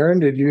room. Taryn,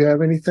 did you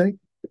have anything?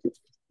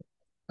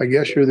 I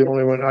guess you're the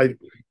only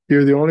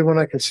one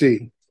I can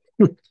see.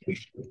 Thank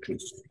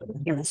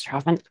you, Mr.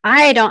 Hoffman.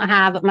 I don't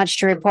have much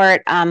to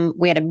report.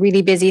 We had a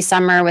really busy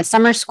summer with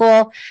summer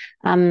school.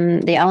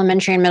 The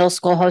elementary and middle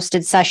school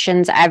hosted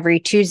sessions every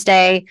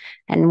Tuesday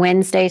and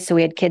Wednesday. So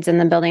we had kids in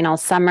the building all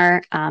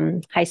summer.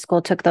 High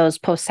school took those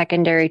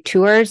post-secondary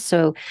tours.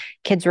 So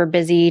kids were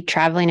busy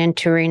traveling and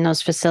touring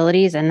those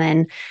facilities. And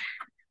then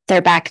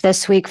they're back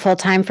this week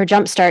full-time for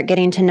Jumpstart,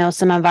 getting to know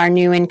some of our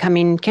new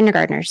incoming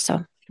kindergartners.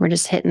 So we're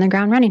just hitting the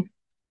ground running.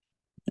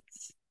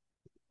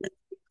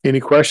 Any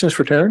questions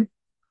for Taryn?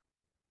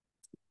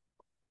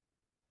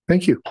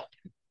 Thank you.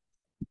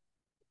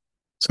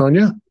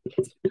 Sonia?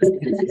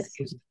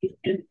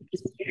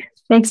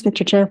 Thanks,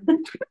 Mr. Chair.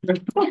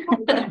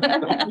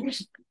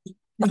 Does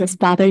this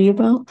bother you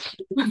both?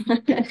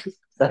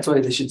 That's why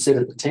they should sit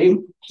at the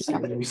table.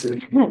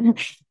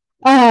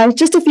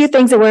 Just a few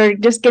things that we're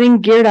just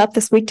getting geared up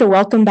this week to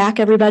welcome back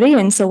everybody.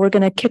 And so we're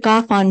going to kick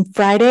off on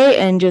Friday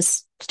and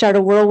just start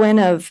a whirlwind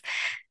of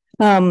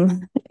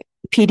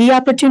PD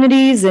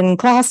opportunities and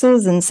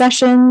classes and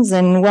sessions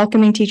and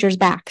welcoming teachers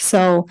back.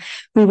 So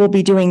we will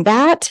be doing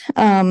that.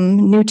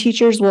 New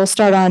teachers will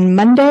start on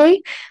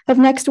Monday of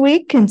next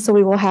week. And so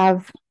we will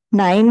have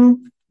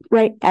 9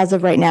 as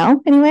of right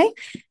now anyway.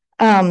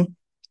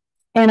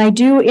 And I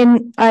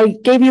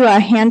gave you a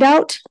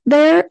handout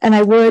there, and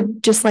I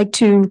would just like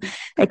to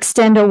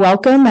extend a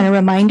welcome and a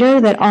reminder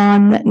that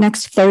on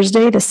next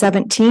Thursday, the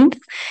 17th,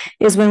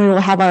 is when we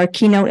will have our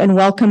keynote and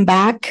welcome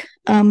back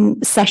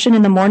session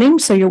in the morning.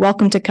 So you're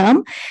welcome to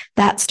come.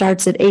 That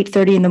starts at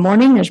 8:30 in the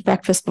morning. There's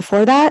breakfast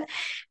before that.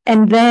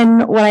 And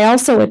then what I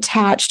also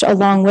attached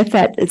along with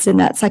that, it's in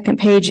that second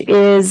page,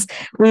 is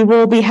we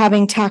will be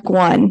having TAC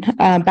 1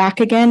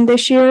 back again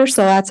this year.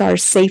 So that's our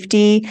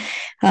safety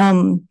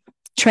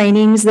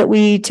trainings that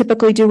we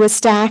typically do with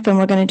staff, and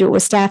we're going to do it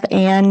with staff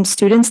and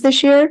students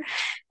this year.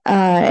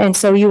 And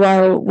so you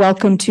are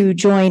welcome to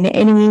join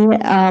any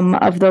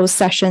of those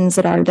sessions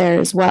that are there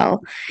as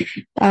well.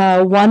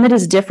 One that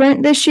is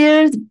different this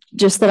year,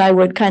 just that I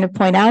would kind of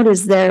point out,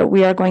 is that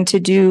we are going to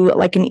do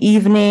like an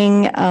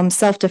evening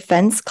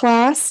self-defense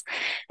class.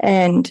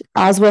 And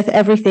as with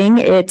everything,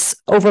 it's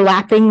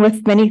overlapping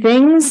with many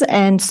things.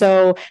 And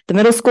so the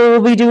middle school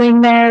will be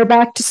doing their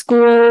back to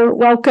school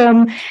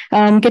welcome,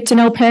 get to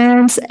know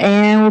parents,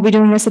 and we'll be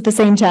doing this at the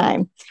same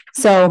time.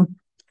 So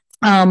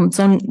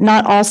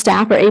not all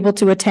staff are able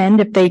to attend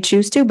if they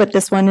choose to, but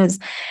this one is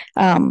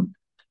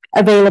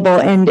available.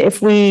 And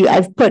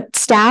I've put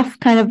staff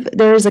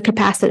there is a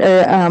capacity,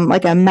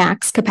 like a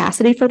max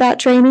capacity for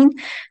that training.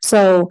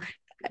 So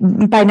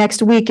by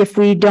next week, if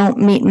we don't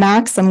meet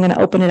max, I'm going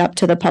to open it up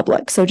to the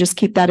public. So just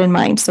keep that in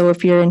mind. So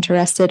if you're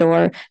interested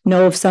or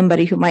know of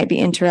somebody who might be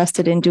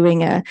interested in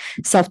doing a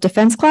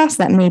self-defense class,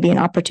 that may be an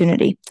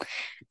opportunity.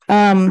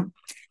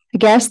 I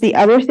guess the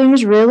other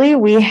things really,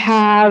 we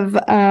have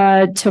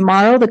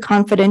tomorrow, the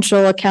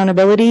confidential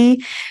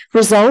accountability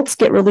results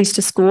get released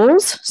to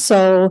schools.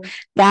 So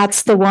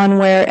that's the one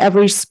where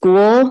every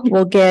school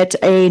will get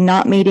a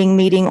not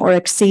meeting, or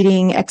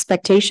exceeding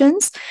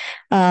expectations.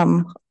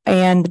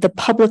 And the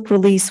public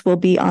release will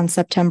be on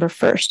September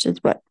 1st is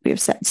what we've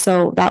said.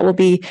 So that will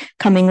be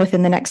coming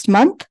within the next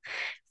month.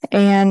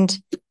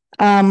 And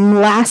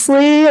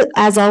lastly,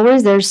 as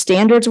always, there's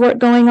standards work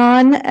going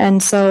on.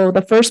 And so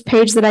the first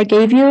page that I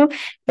gave you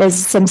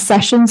is some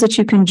sessions that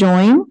you can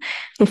join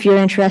if you're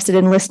interested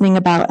in listening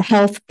about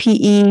health,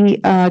 PE,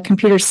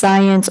 computer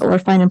science, or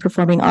fine and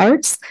performing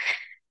arts.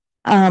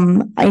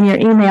 In your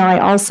email, I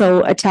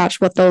also attached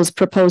what those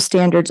proposed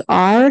standards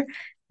are.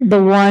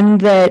 The one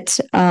that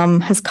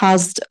has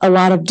caused a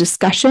lot of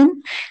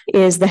discussion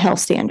is the health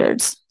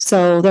standards.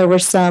 So there were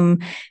some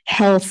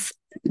health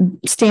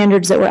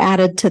standards that were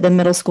added to the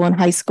middle school and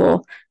high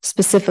school,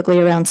 specifically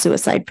around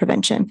suicide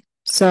prevention.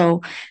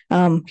 So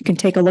you can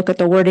take a look at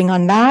the wording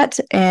on that,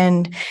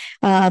 and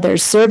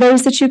there's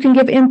surveys that you can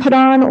give input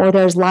on, or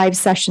there's live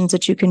sessions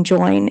that you can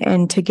join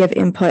and to give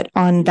input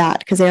on that,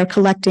 because they are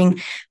collecting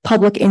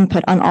public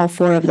input on all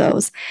 4 of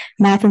those.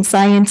 Math and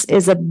science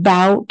is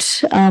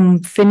about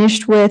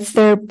finished with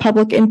their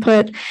public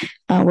input.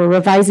 We're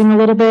revising a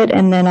little bit,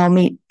 and then I'll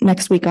meet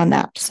next week on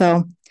that.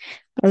 So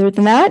other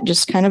than that,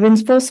 just kind of in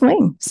full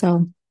swing.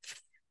 So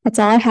that's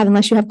all I have,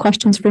 unless you have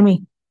questions for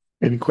me.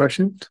 Any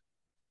questions?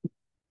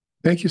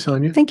 Thank you,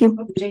 Sonia. Thank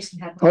you. Jason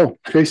had. Oh,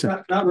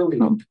 Jason. Not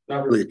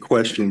really a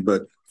question,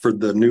 but for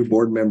the new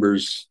board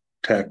members,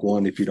 TAC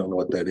 1, if you don't know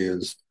what that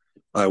is,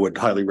 I would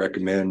highly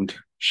recommend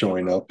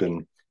showing up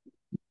and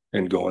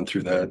going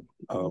through that.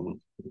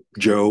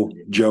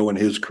 Joe and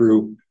his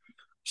crew.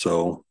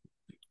 So,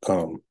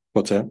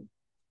 what's that?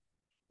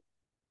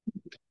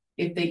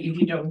 If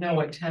you don't know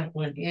what TAC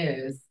 1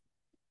 is,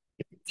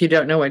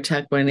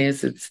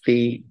 it's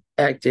the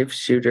active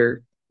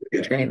shooter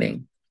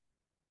training.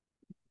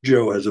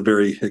 Joe has a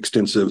very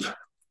extensive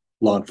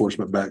law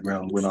enforcement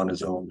background, went on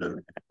his own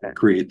to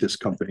create this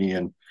company,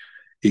 and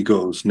he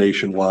goes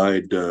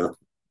nationwide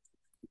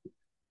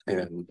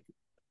and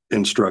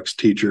instructs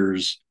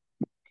teachers,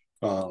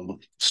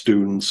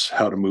 students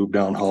how to move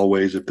down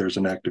hallways if there's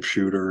an active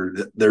shooter.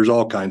 There's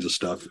all kinds of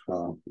stuff.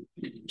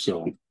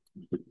 So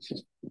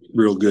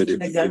real good.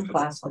 The gun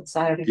class on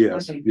Saturday.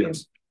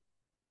 Yes.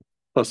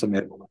 Plus a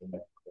medical.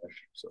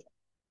 So.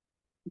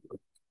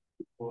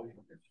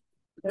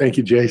 Thank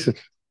you, Jason.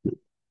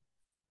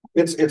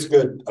 It's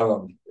good.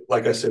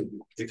 Like I said,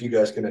 if you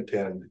guys can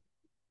attend,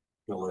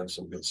 you'll learn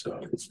some good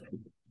stuff.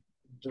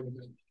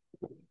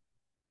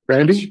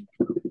 Brandy?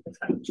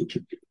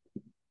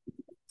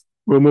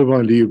 We'll move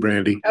on to you,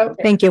 Brandy.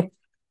 Okay. Thank you.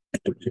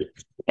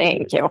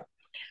 Thank you.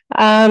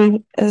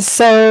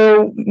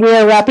 So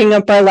we're wrapping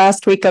up our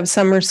last week of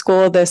summer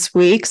school this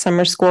week.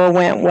 Summer school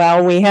went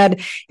well. We had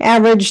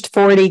averaged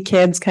 40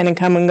 kids kind of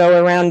come and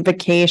go around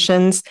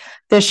vacations.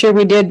 This year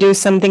we did do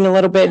something a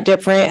little bit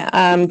different.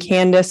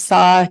 Candace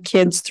saw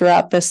kids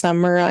throughout the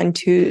summer on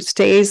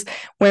Tuesdays.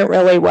 Went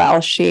really well.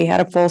 She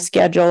had a full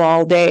schedule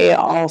all day,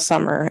 all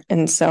summer.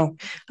 And so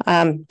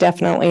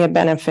definitely a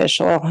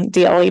beneficial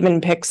deal.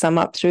 Even picked some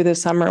up through the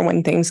summer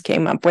when things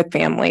came up with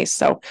families.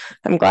 So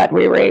I'm glad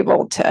we were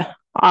able to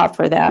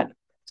offer that.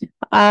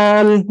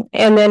 And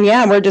then,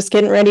 yeah, we're just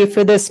getting ready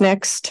for this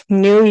next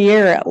new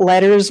year.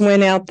 Letters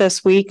went out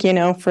this week,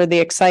 for the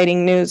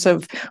exciting news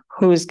of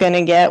who's going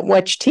to get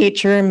which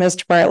teacher.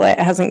 Mr. Bartlett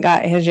hasn't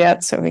got his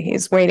yet, so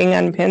he's waiting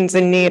on pins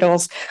and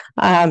needles.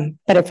 But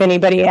if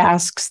anybody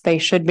asks, they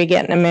should be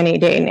getting them any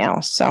day now.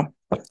 So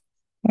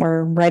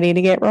we're ready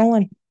to get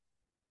rolling.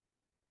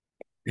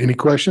 Any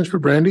questions for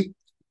Brandy?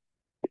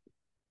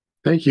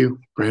 Thank you,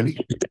 Brandy.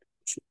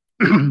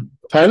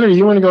 Tyler,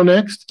 you want to go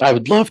next? I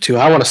would love to.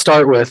 I want to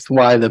start with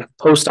why the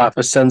post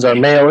office sends our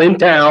mail in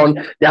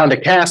town down to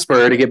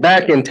Casper to get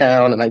back in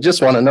town. And I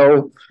just want to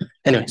know.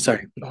 Anyway,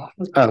 sorry.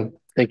 Thank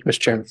you, Mr.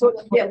 Chairman.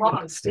 Get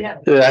lost, yeah.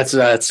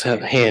 That's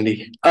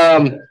handy.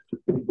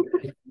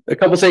 A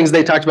couple things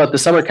they talked about the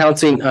summer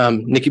counseling.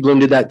 Nikki Bloom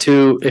did that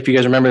too. If you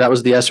guys remember, that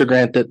was the ESSER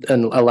grant that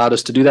allowed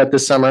us to do that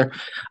this summer.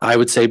 I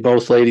would say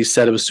both ladies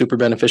said it was super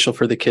beneficial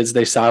for the kids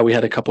they saw. We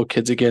had a couple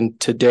kids again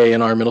today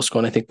in our middle school,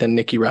 and I think then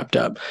Nikki wrapped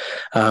up.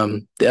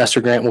 The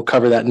ESSER grant will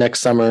cover that next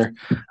summer,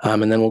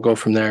 and then we'll go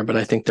from there. But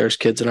I think there's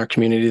kids in our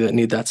community that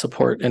need that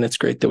support, and it's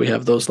great that we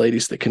have those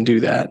ladies that can do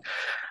that.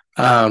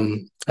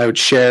 I would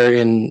share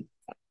in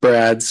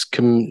Brad's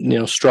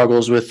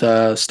struggles with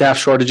staff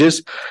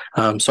shortages.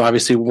 So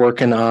obviously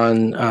working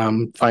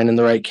on finding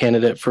the right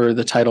candidate for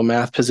the title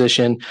math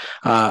position.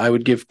 I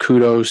would give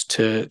kudos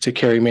to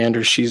Carrie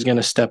Manders. She's going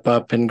to step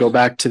up and go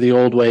back to the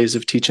old ways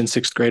of teaching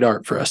 6th grade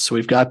art for us. So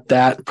we've got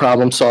that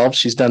problem solved.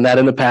 She's done that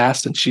in the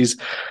past, and she's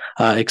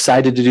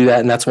excited to do that.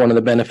 And that's one of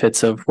the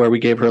benefits of where we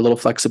gave her a little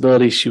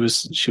flexibility. She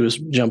was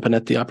jumping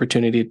at the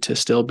opportunity to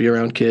still be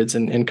around kids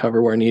and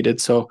cover where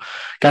needed. So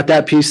got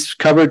that piece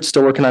covered,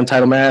 still working on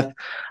title math.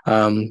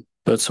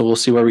 But so we'll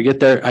see where we get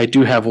there. I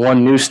do have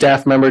one new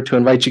staff member to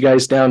invite you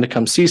guys down to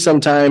come see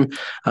sometime.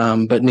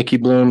 But Nikki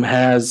Bloom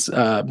has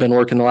been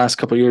working the last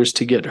couple of years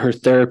to get her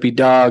therapy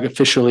dog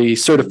officially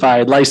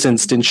certified,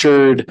 licensed,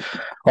 insured,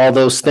 all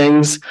those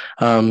things.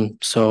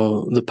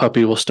 So the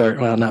puppy will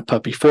start, well, not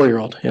puppy,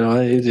 4-year-old,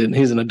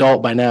 he's an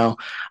adult by now,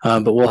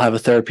 but we'll have a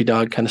therapy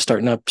dog kind of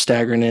starting up,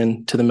 staggering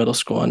in to the middle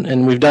school.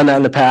 And we've done that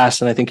in the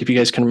past. And I think if you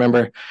guys can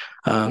remember,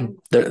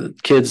 the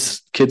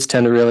kids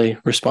tend to really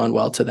respond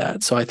well to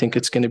that. So I think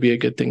it's going to be a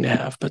good thing to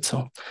have. But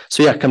so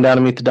yeah, come down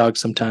and meet the dog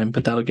sometime,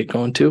 but that'll get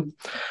going too.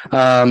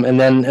 And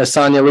then as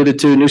Sonia alluded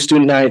to, new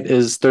student night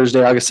is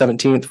Thursday, August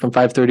 17th from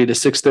 5:30 to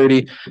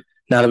 6:30.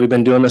 Now that we've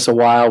been doing this a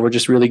while, we're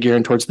just really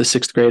gearing towards the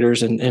 6th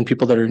graders and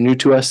people that are new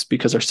to us,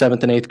 because our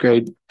 7th and 8th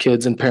grade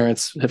kids and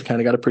parents have kind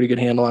of got a pretty good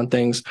handle on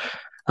things.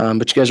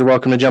 But you guys are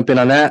welcome to jump in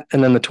on that.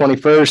 And then the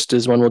 21st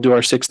is when we'll do our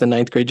 6th and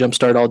 9th grade jump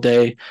start all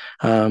day.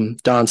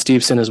 Don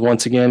Stevenson is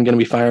once again going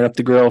to be firing up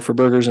the grill for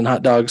burgers and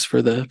hot dogs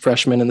for the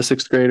freshmen and the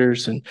 6th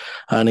graders. And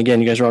again,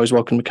 you guys are always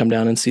welcome to come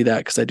down and see that,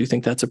 because I do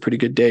think that's a pretty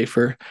good day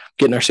for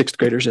getting our 6th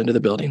graders into the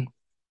building.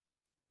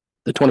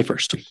 The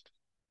 21st.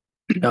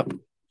 Yep.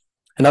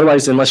 And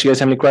otherwise, unless you guys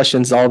have any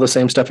questions, all the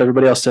same stuff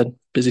everybody else said.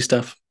 Busy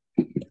stuff.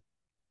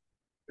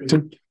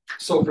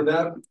 So for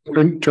that,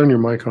 Turn your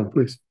mic on,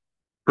 please.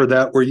 for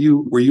that, were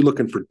you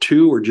looking for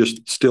two or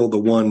just still the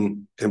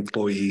one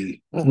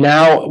employee?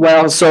 Now,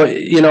 well, so,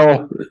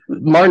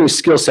 Marnie's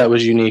skill set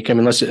was unique. I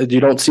mean, you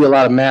don't see a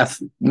lot of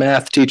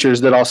math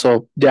teachers that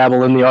also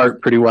dabble in the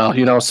art pretty well,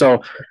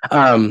 so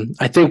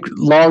I think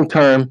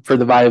long-term for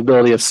the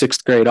viability of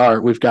 6th grade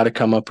art, we've got to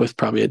come up with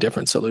probably a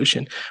different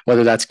solution,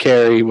 whether that's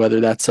Carrie, whether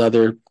that's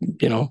other,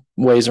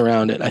 ways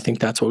around it. I think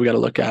that's what we got to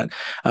look at.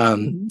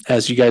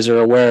 As you guys are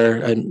aware,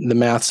 the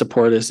math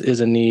support is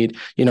a need,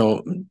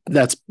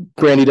 that's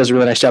Brandy does a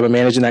really nice job of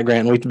managing that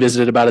grant. And we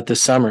visited about it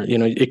this summer.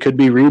 It could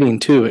be reading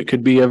too. It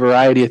could be a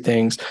variety of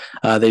things.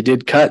 They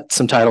did cut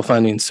some title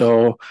funding.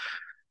 So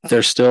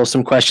there's still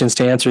some questions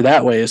to answer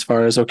that way as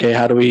far as, okay,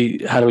 how do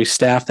we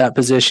staff that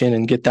position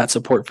and get that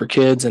support for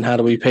kids, and how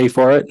do we pay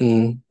for it?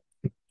 And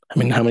I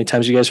mean, how many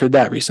times you guys heard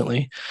that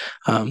recently?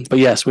 But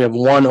yes, we have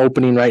one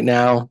opening right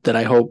now that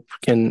I hope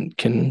we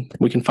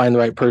can find the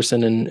right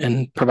person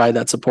and provide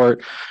that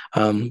support.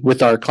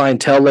 With our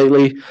clientele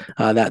lately,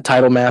 that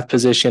title math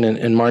position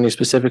and Marnie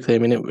specifically, I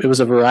mean, it was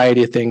a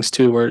variety of things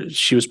too, where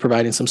she was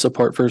providing some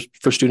support for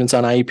students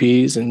on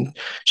IEPs, and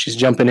she's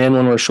jumping in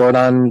when we're short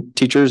on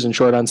teachers and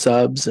short on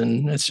subs.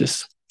 And it's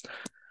just,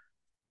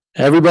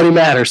 everybody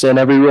matters and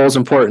every role is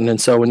important. And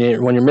so when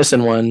you're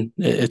missing one,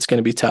 it's going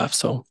to be tough.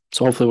 So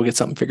hopefully we'll get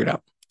something figured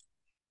out.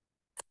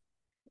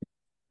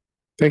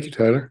 Thank you,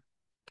 Tyler.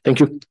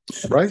 Thank you.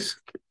 Bryce?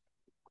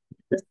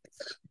 All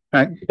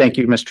right. Thank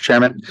you, Mr.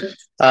 Chairman.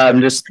 I'm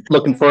just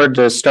looking forward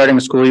to starting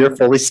the school year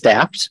fully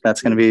staffed.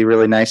 That's going to be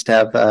really nice to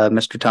have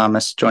Mr.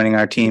 Thomas joining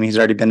our team. He's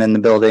already been in the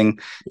building.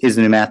 He's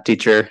the new math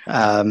teacher.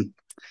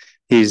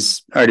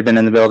 He's already been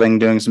in the building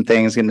doing some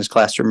things, getting his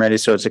classroom ready.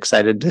 So it's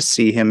excited to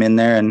see him in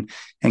there and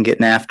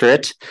getting after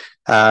it.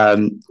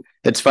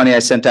 It's funny, I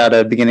sent out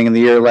a beginning of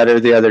the year letter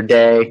the other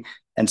day.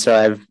 And so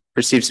I've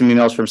received some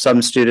emails from some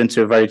students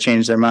who have already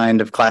changed their mind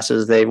of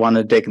classes they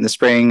wanted to take in the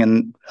spring,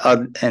 and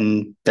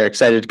they're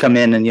excited to come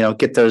in and,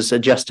 get those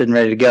adjusted and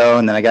ready to go.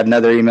 And then I got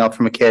another email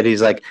from a kid.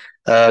 He's like,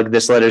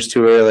 this letter's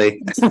too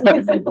early.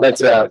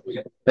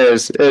 It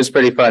was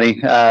pretty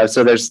funny.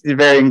 So there's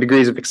varying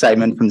degrees of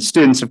excitement from the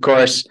students, of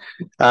course.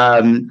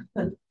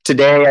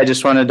 Today, I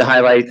just wanted to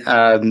highlight,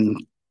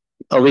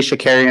 Alicia,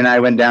 Carey, and I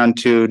went down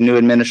to new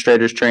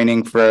administrators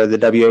training for the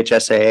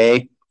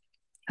WHSAA.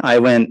 I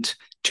went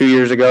 2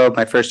 years ago,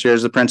 my first year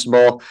as the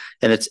principal,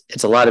 and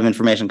it's a lot of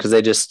information because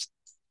they just,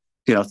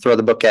 throw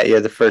the book at you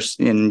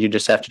and you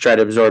just have to try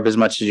to absorb as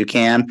much as you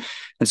can.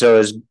 And so it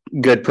was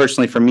good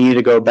personally for me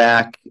to go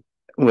back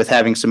with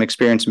having some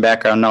experience and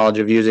background knowledge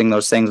of using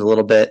those things a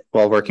little bit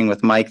while working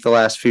with Mike the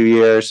last few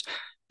years,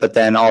 but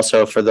then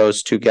also for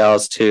those two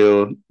gals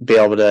to be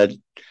able to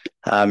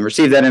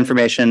receive that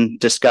information,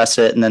 discuss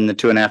it, and then the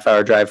 2.5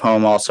 hour drive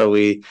home. Also,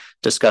 we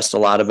discussed a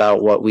lot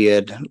about what we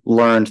had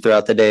learned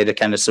throughout the day to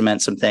kind of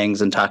cement some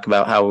things and talk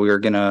about how we were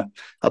going to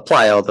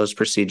apply all those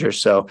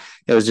procedures. So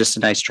it was just a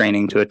nice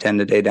training to attend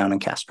today down in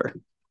Casper.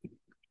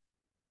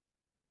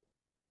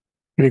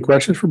 Any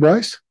questions for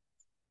Bryce?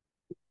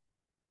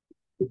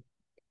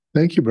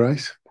 Thank you,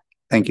 Bryce.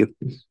 Thank you.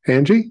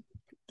 Angie?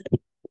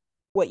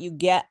 What you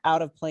get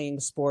out of playing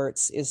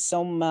sports is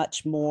so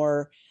much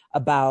more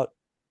about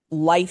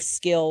life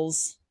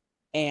skills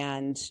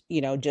and,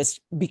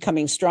 just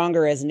becoming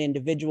stronger as an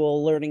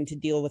individual, learning to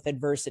deal with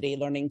adversity,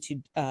 learning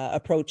to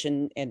approach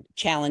and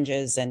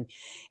challenges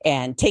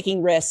and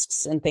taking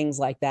risks and things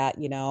like that,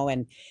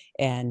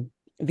 and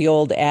the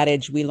old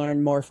adage, we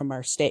learn more from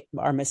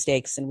our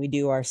mistakes than we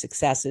do our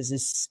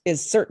successes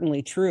is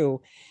certainly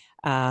true.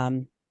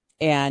 And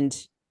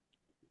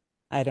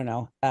I don't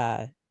know,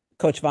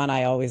 Coach Vaughn,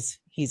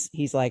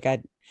 he's like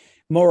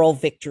moral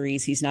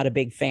victories. He's not a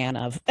big fan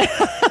of.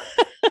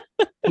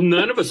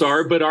 None of us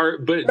are, but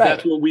right.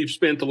 That's what we've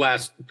spent the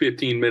last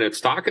 15 minutes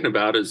talking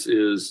about is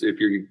if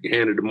you're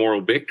handed a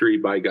moral victory,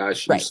 by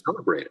gosh, you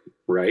celebrate it,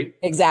 right?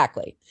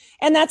 Exactly.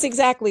 And that's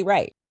exactly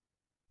right.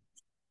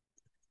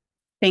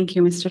 Thank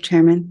you, Mr.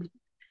 Chairman.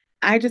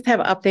 I just have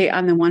an update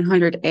on the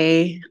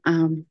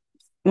 100A.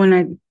 When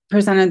I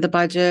presented the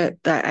budget,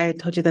 that I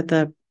told you that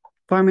the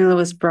formula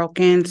was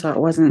broken, so it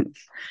wasn't.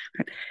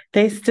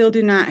 They still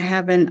do not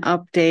have an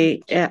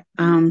update.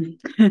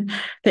 The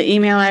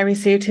email I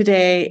received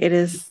today,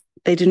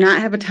 they do not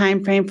have a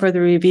time frame for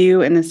the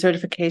review and the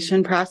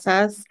certification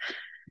process.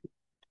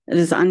 It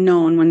is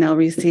unknown when they'll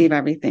receive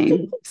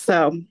everything.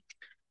 So,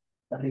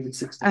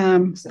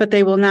 but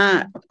they will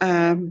not.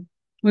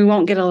 We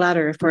won't get a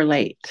letter if we're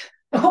late.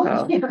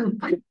 Oh, yeah.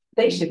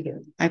 They should get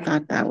it. I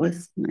thought that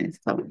was nice.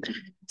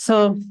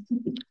 So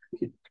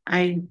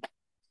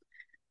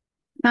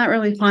Not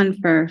really fun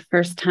for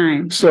first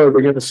time. So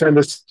they're gonna send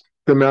us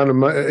the amount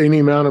of any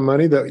amount of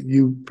money that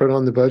you put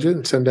on the budget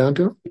and send down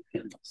to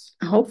them?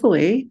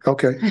 Hopefully.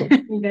 Okay.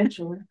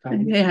 Eventually.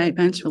 Yeah,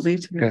 eventually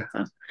too. Yeah.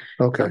 So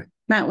Okay.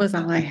 that was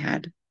all I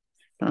had.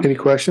 So. Any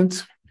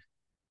questions?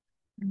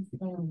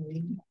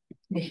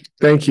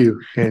 Thank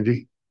you,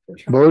 Angie.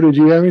 Bo, did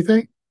you have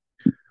anything?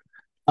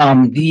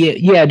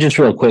 Yeah, just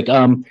real quick.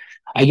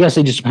 I guess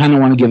I just kind of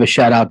want to give a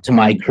shout out to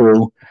my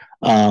crew,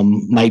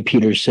 Mike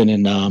Peterson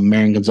and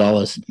Marion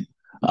Gonzalez.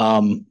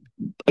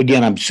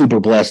 Again, I'm super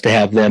blessed to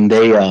have them.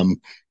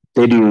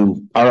 They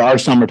do our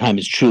summertime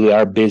is truly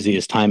our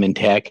busiest time in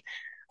tech.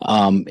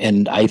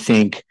 And I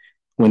think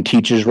when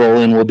teachers roll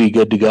in, we'll be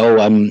good to go.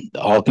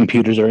 All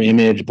computers are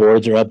imaged,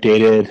 boards are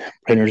updated,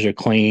 printers are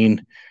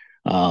clean.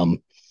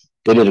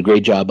 They did a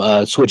great job.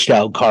 Switched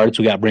out carts.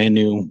 We got brand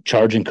new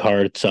charging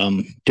carts.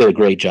 Did a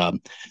great job.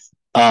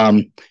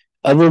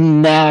 Other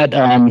than that,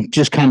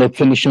 just kind of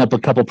finishing up a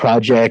couple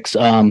projects,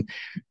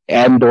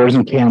 adding doors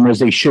and cameras.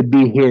 They should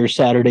be here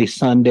Saturday,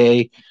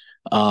 Sunday.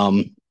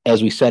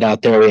 As we said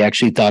out there, we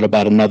actually thought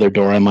about another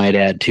door I might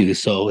add too.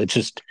 So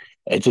it's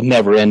a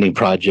never ending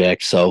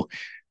project. So,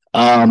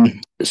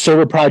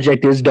 server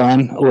project is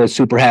done. We're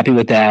super happy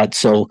with that.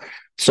 So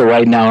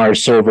right now our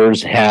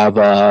servers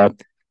have,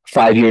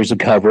 5 years of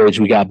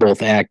coverage. We got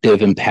both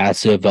active and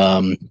passive,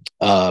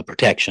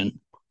 protection.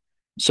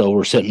 So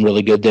we're sitting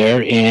really good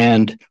there.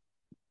 And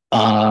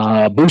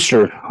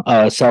booster,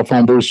 cell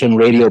phone booster and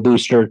radio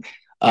booster,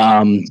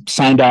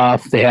 signed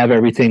off. They have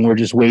everything. We're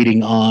just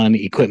waiting on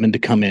equipment to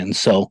come in.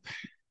 So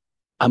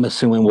I'm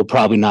assuming we'll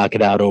probably knock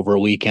it out over a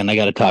weekend. I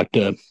got to talk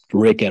to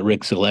Rick at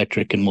Rick's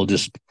Electric, and we'll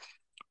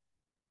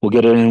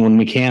get it in when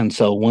we can.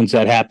 So once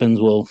that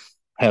happens, we'll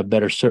have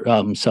better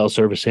cell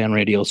service and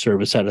radio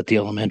service out at the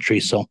elementary.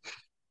 So,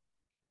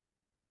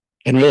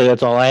 and really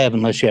that's all I have,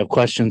 unless you have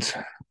questions.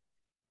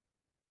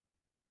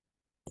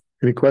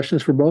 Any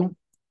questions for Bo?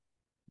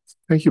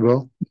 Thank you,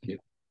 Bo. Thank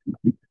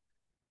you.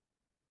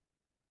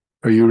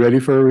 Are you ready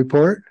for a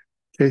report,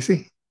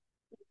 Casey?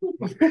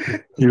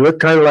 You look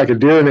kind of like a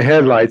deer in the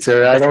headlights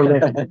there. I don't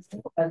know.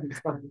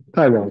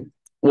 I know.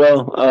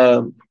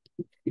 Well,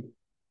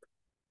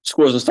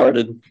 school hasn't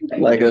started,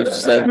 like I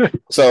said.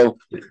 So,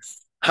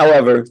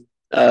 however,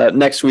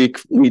 next week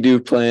we do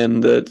plan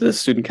the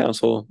student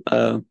council.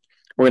 We're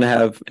going to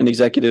have an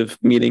executive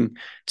meeting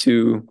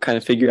to kind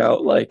of figure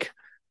out like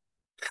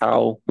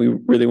how we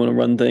really want to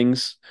run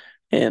things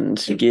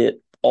and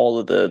get all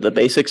of the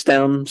basics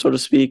down, so to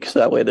speak. So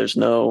that way there's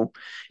no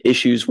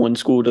issues when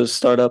school does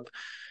start up.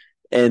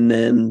 And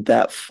then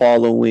that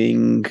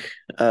following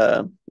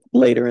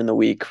later in the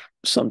week,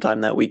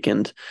 sometime that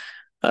weekend,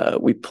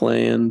 we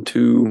plan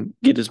to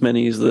get as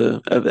many of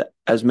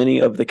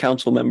the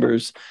council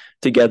members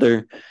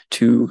together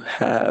to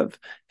have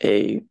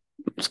a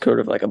sort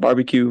of like a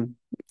barbecue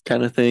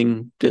kind of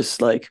thing.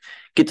 Just like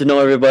get to know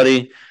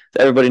everybody.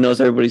 Everybody knows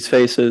everybody's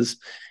faces,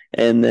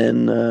 and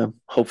then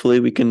hopefully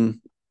we can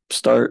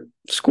start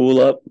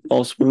school up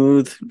all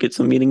smooth, get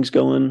some meetings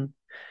going,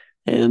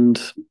 and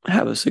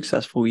have a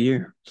successful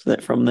year. So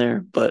that from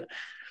there, but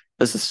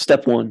this is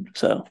step one.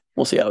 So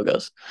we'll see how it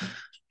goes.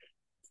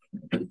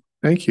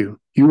 Thank you.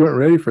 You weren't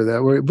ready for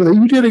that, but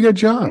you did a good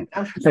job.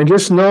 And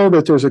just know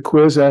that there's a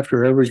quiz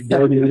after every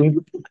board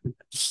meeting.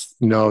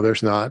 No,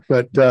 there's not.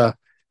 But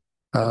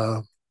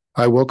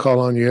I will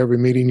call on you every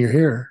meeting you're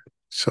here.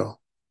 So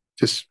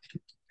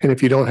and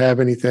if you don't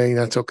have anything,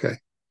 that's okay.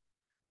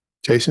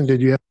 Jason,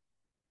 did you have?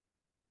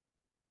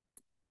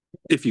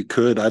 If you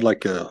could, I'd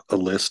like a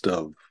list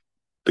of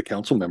the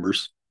council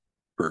members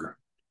for.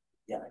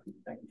 Yeah,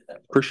 I can do that.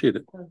 Appreciate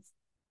it.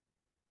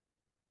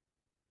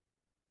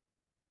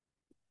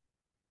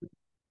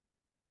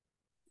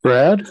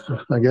 Brad,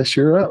 I guess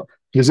you're up.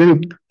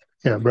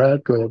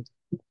 Brad, go ahead.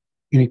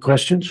 Any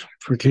questions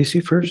for Casey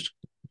first?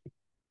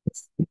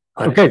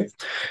 Okay,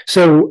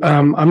 so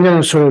I'm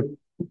going to sort of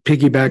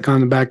piggyback on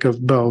the back of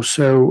Bo.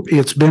 So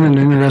it's been an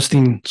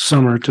interesting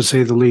summer, to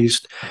say the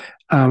least.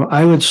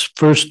 I would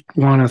first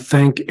want to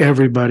thank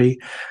everybody,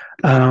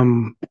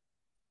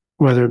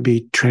 whether it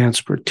be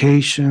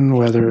transportation,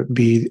 whether it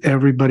be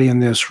everybody in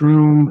this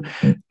room,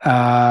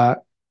 and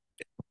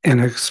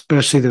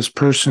especially this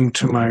person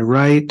to my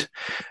right.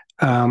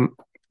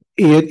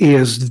 It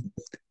is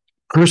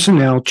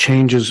personnel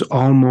changes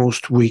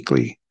almost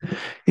weekly.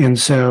 And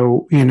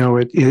so,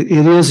 it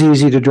is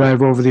easy to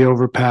drive over the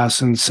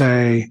overpass and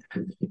say,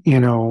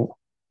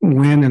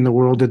 when in the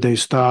world did they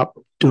stop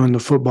doing the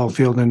football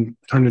field and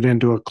turn it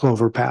into a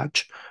clover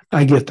patch?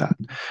 I get that.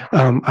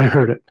 I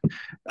heard it.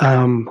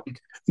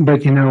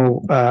 But,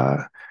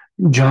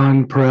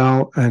 John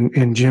Perel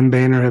and Jim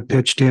Boehner have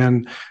pitched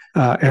in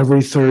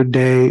every third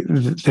day.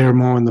 They're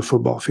mowing the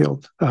football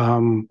field.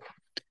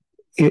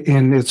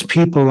 And it's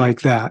people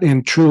like that.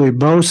 And truly,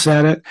 Bo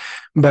said it,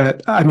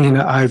 but I mean,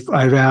 I've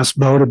asked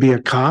Bo to be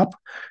a cop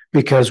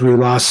because we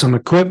lost some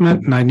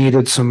equipment and I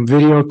needed some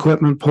video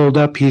equipment pulled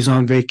up. He's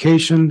on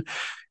vacation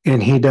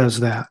and he does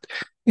that.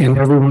 And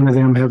every one of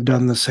them have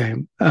done the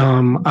same.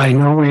 I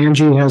know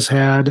Angie has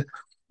had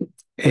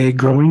a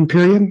growing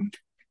period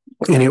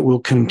and it will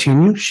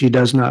continue. She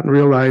does not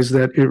realize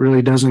that it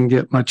really doesn't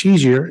get much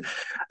easier.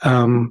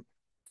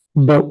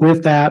 But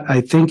with that,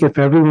 I think if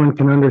everyone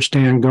can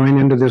understand going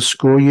into this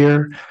school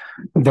year,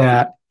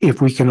 that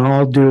if we can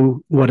all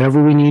do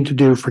whatever we need to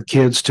do for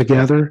kids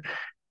together,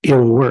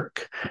 it'll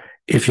work.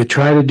 If you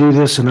try to do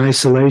this in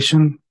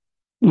isolation,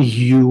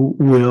 you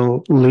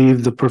will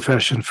leave the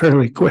profession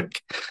fairly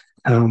quick,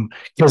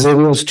 because it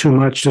was too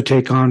much to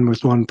take on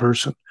with one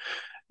person.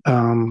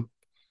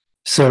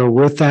 So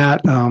with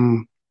that,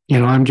 I'm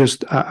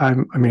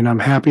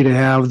happy to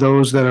have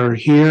those that are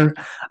here.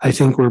 I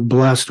think we're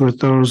blessed with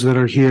those that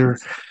are here.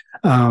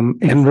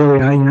 And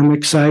really, I am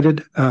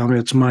excited.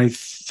 It's my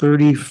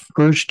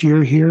 31st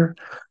year here.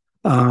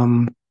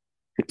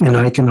 And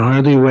I can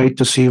hardly wait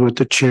to see what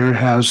the chair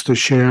has to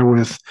share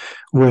with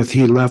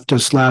he left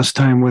us last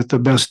time with the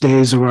best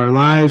days of our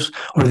lives,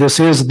 or this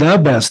is the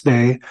best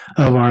day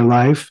of our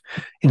life.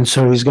 And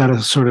so he's got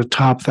to sort of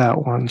top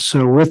that one.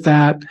 So with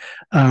that,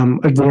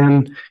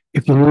 again,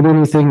 if you need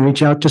anything,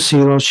 reach out to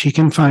CeeLo. She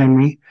can find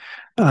me.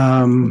 We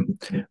are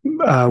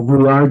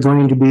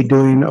going to be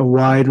doing a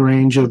wide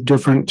range of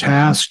different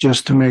tasks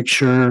just to make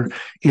sure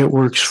it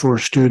works for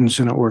students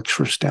and it works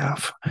for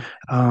staff.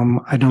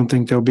 I don't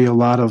think there'll be a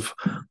lot of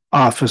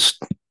office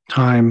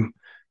time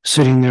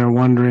sitting there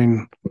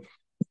wondering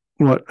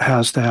what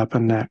has to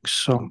happen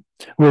next. So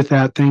with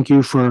that, thank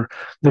you for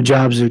the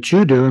jobs that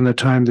you do and the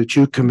time that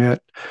you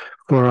commit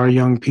for our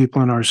young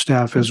people and our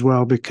staff as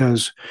well,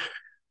 because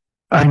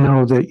I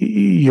know that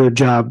your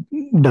job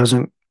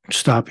doesn't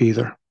stop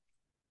either.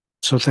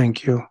 So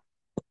thank you.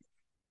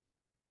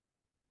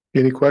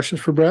 Any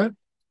questions for Brad?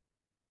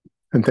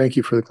 And thank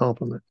you for the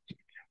compliment.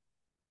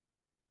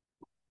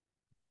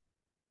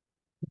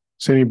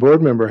 Does any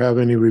board member have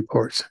any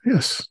reports?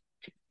 Yes.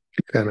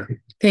 Anna.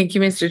 Thank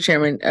you, Mr.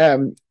 Chairman.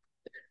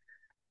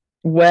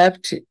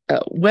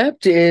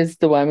 WEPT is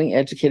the Wyoming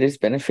Educators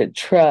Benefit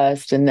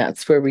Trust, and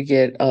that's where we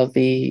get all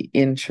the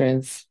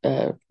insurance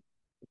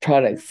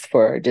products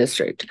for our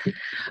district.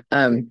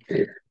 Our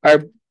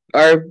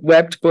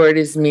WEPT board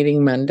is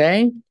meeting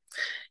Monday,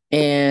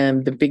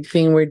 and the big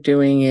thing we're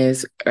doing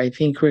is I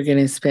think we're going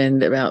to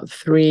spend about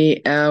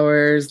 3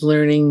 hours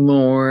learning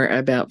more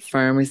about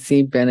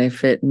pharmacy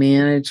benefit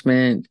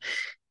management.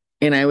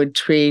 And I would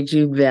trade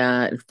you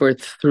that for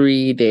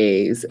 3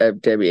 days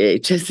of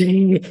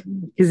WHSA,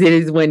 because it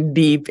is one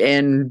deep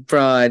and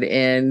broad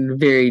and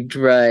very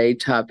dry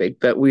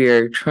topic. But we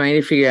are trying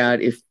to figure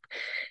out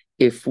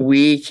if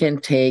we can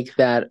take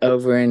that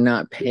over and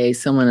not pay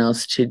someone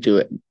else to do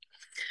it,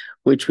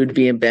 which would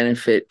be a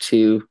benefit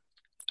to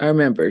our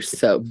members.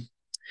 So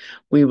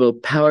we will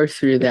power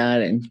through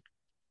that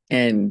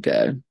and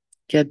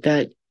get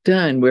that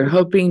done. We're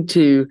hoping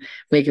to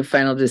make a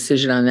final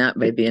decision on that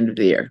by the end of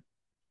the year.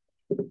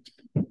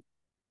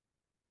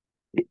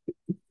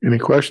 Any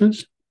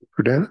questions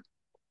for Dana?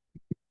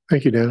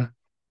 Thank you, Dana.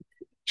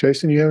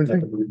 Jason, you have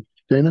anything?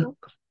 Dana?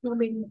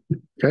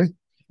 Okay.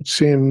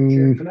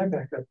 Seeing. Can I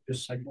back up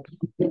just a second?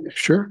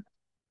 Sure.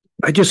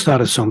 I just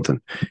thought of something.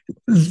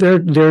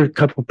 There are a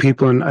couple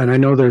people, and I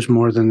know there's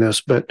more than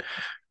this, but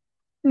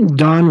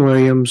Don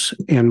Williams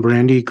and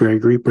Brandy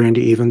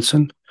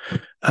Evenson,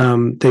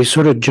 they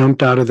sort of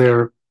jumped out of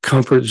their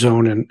comfort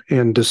zone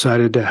and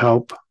decided to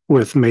help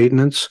with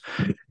maintenance.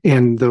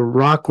 And the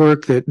rock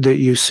work that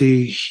you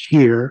see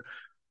here,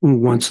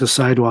 once the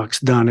sidewalk's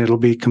done, it'll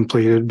be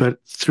completed. But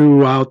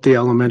throughout the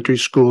elementary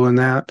school and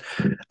that,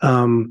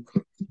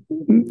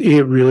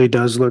 it really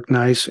does look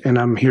nice. And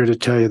I'm here to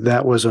tell you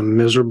that was a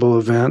miserable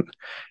event.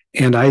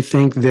 And I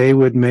think they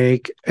would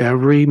make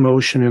every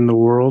motion in the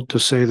world to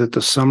say that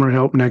the summer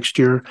help next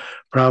year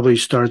probably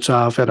starts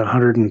off at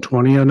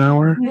 $120 an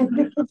hour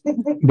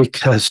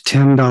because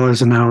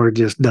 $10 an hour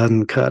just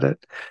doesn't cut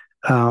it.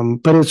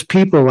 But it's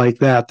people like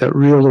that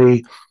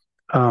really,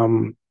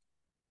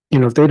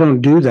 if they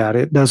don't do that,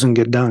 it doesn't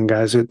get done,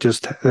 guys.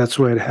 That's the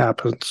way it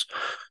happens.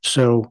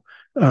 So,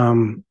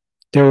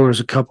 there was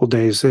a couple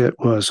days it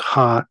was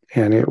hot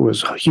and it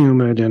was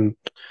humid and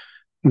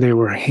they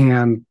were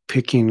hand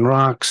picking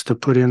rocks to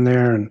put in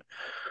there. And,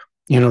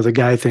 the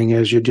guy thing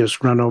is you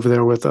just run over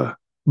there with a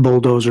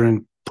bulldozer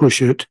and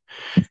push it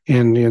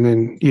and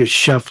then you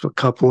shove a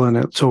couple and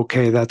it's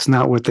okay. That's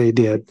not what they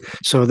did.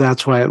 So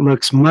that's why it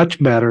looks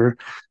much better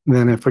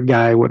than if a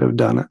guy would have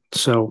done it.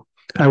 So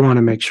I want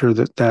to make sure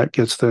that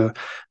gets the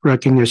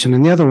recognition.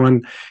 And the other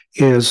one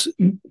is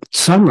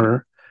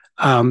summer.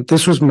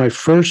 This was my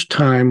first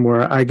time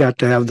where I got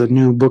to have the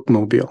new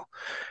bookmobile.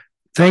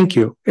 Thank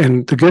you.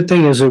 And the good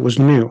thing is it was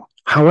new.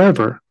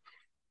 However,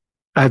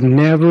 I've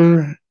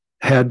never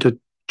had to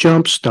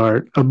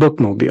jumpstart a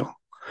bookmobile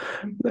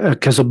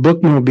because a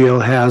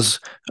bookmobile has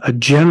a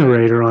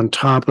generator on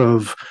top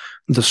of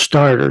the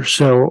starter.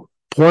 So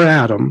poor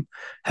Adam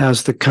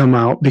has to come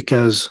out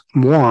because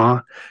moi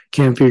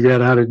can't figure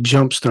out how to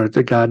jumpstart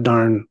the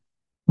goddamn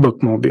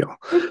bookmobile.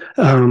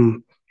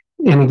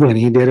 And again,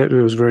 he did it.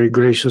 It was very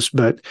gracious.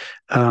 But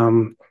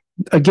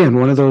again,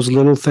 one of those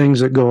little things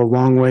that go a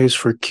long ways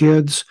for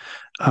kids.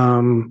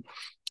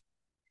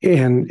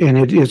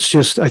 it's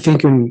just, I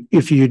think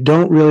if you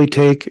don't really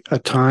take a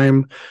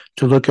time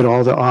to look at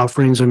all the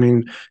offerings, I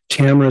mean,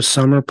 Tamara's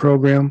summer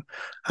program,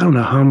 I don't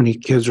know how many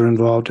kids are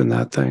involved in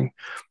that thing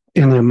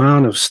and the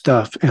amount of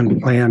stuff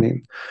and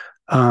planning.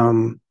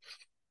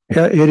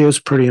 It is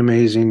pretty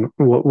amazing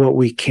what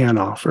we can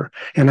offer.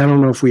 And I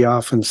don't know if we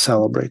often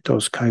celebrate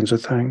those kinds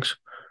of things,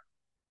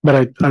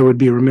 but I would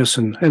be remiss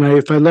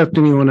if I left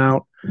anyone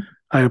out,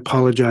 I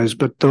apologize,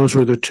 but those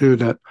were the two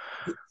that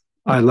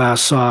I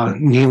last saw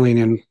kneeling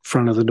in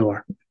front of the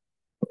door.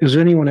 Is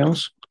there anyone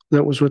else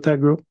that was with that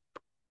group?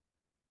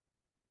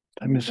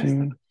 Did I miss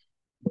anyone?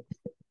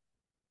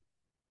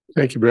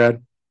 Thank you,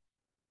 Brad.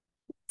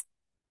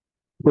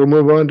 We'll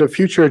move on to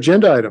future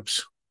agenda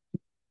items.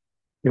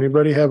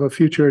 Anybody have a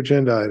future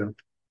agenda item?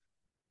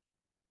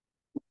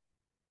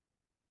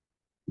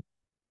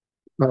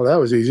 Oh, that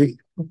was easy.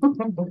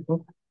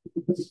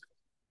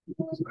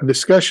 A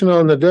discussion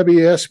on the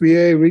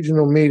WSBA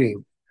regional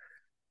meeting.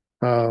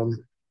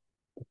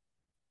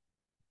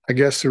 I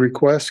guess the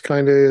request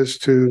kind of is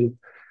to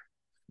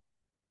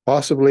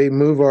possibly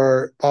move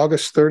our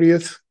August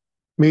 30th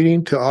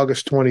meeting to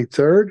August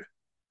 23rd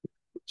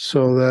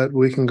so that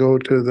we can go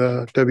to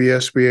the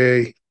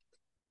WSBA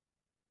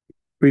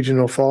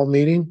regional fall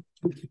meeting.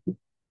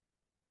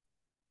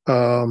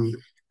 Does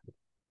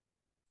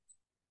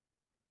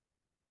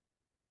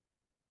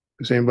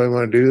anybody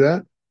want to do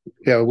that?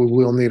 Yeah, we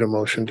will need a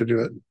motion to do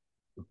it.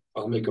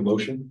 I'll make a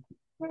motion.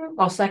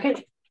 I'll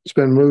second. It's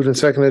been moved and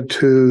seconded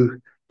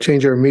to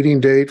change our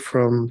meeting date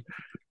from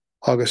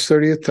August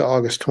 30th to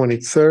August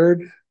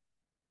 23rd.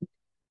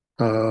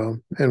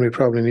 And we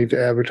probably need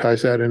to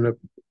advertise that in the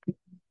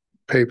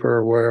paper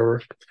or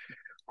wherever.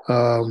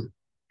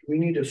 We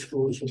need a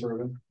school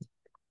suburban,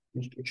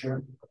 Mr.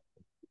 Chair.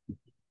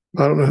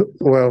 I don't know.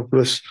 Well,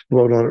 let's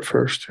vote on it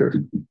first here.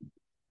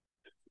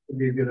 Would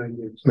be a good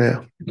idea.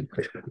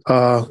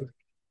 Yeah.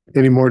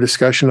 Any more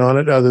discussion on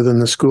it other than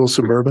the school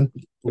suburban?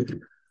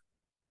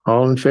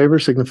 All in favor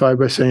signify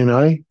by saying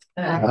aye.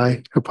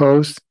 Aye.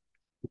 Opposed?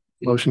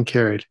 Motion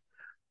carried.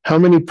 How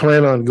many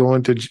plan on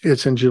going to,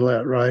 it's in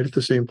Gillette, right? At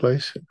the same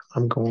place?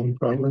 I'm going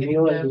probably.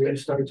 It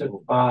starts at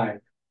 5.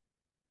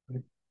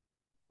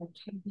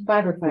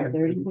 5 or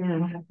 5:30.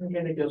 Yeah, I'm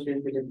gonna go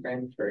visit a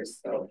friend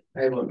first, so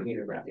I won't meet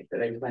around it,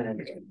 but I plan on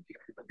it.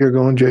 You're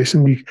going,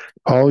 Jason?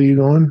 Paul, you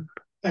going?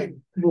 I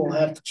will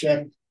have to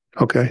check.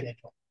 Okay.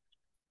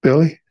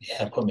 Billy?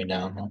 Yeah, put me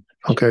down.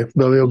 Okay,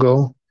 Billy will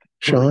go.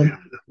 Sean?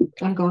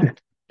 I'm going.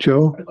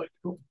 Joe?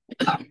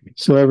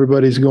 So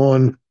everybody's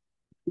going.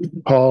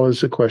 Paul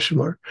is a question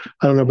mark.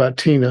 I don't know about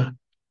Tina.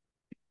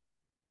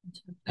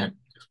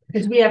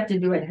 Because we have to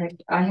do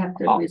it. I have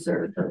to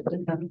reserve.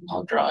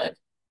 I'll drive.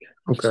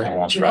 Okay.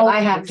 I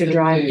have to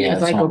drive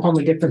because I go home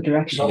a different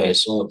direction. Okay,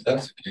 so if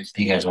that's the case,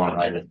 do you guys want to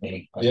ride with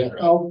me? Yeah,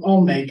 I'll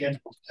make it.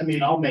 I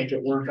mean, I'll make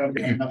it work.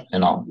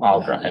 And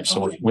I'll drive,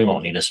 so we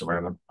won't need a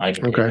suburban. I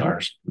can take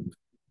ours.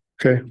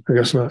 Okay, I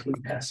guess not.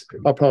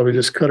 I'll probably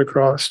just cut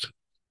across.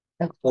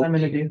 That's what I'm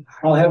gonna do.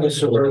 I'll have a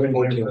suburban.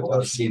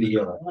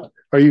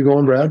 Are you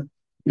going, Brad?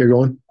 You're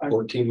going?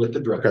 14 with the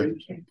driver.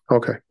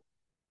 Okay.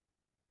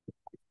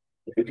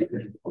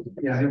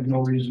 Yeah, I have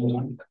no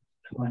reason.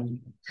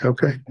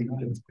 Okay.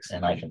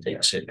 And I can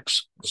take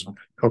 6.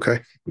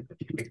 Okay.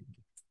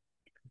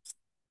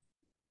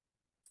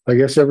 I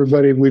guess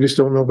everybody, we just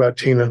don't know about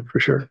Tina for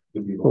sure.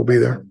 We'll be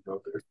there.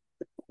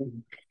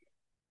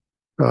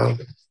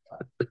 And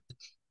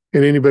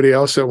anybody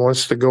else that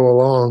wants to go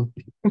along,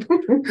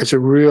 it's a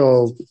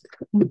real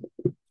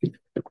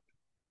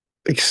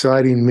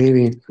exciting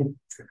meeting.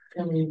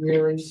 And we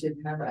really should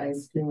have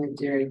ice cream with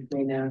Dairy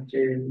Queen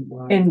after.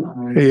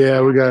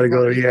 Yeah, we got to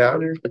go. Yeah.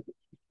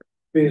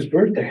 Be his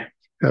birthday.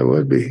 That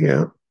would be,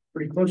 yeah.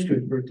 Pretty close to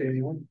his birthday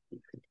anyway.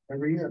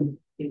 Every year.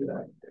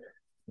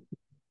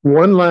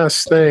 One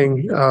last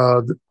thing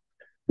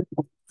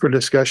for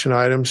discussion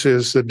items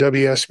is the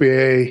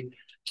WSBA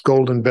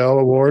Golden Bell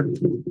Award.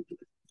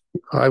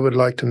 I would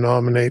like to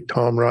nominate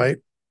Tom Wright,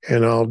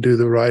 and I'll do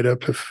the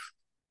write-up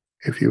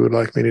if you would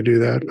like me to do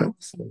that. But,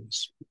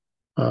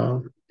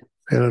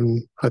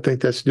 and I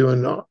think that's due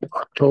in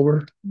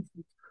October.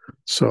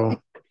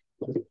 So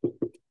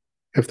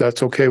if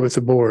that's okay with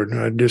the board,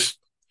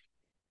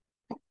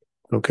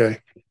 okay,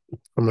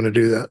 I'm going to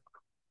do that.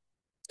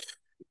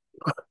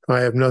 I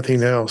have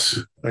nothing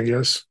else, I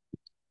guess.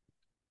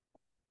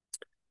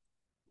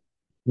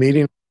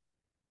 Meeting.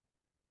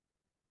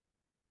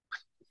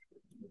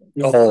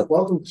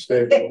 Welcome to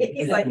stay.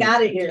 He's like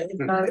out of here. It's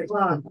 9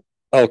 o'clock.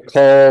 I'll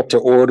call to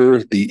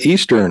order the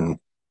Eastern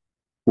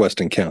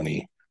Weston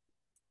County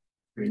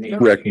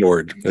Rec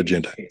Board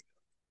agenda.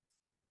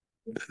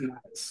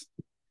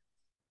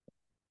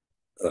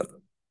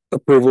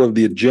 Approval of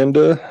the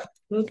agenda.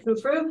 Move to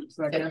approve.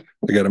 Second.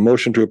 I got a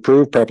motion to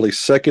approve, properly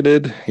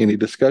seconded. Any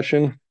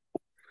discussion?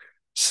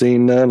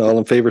 Seeing none, all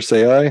in favor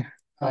say aye.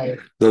 Aye.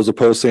 Those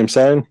opposed, same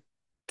sign.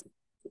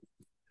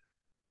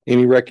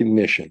 Any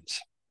recognitions?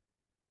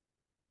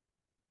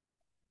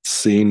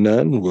 Seeing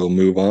none, we'll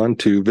move on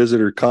to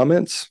visitor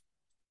comments.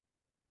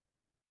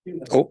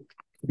 Oh,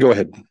 go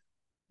ahead.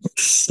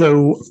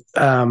 So,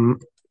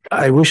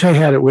 I wish I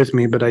had it with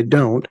me, but I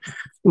don't.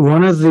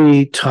 One of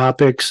the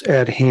topics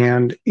at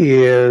hand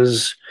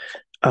is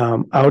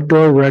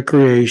outdoor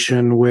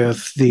recreation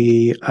with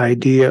the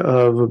idea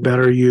of a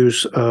better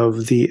use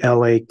of the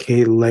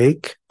LAK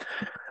Lake.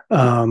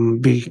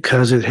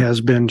 Because it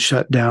has been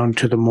shut down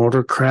to the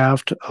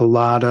motorcraft. A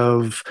lot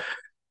of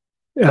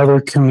other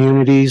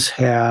communities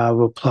have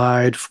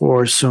applied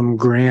for some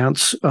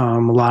grants. A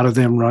lot of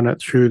them run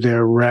it through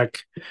their rec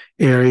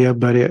area,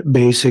 but it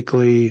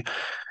basically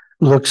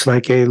looks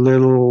like a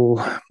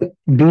little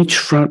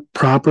beachfront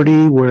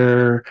property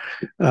where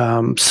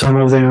some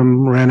of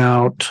them rent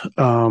out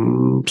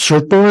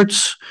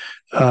surfboards,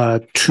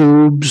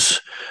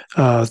 tubes,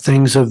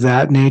 things of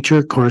that nature.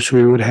 Of course,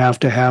 we would have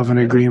to have an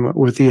agreement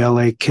with the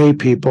LAK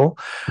people,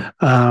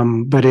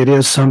 but it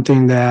is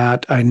something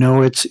that I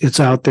know it's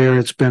out there.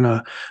 It's been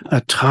a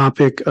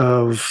topic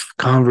of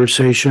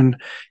conversation,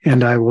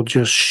 and I will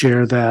just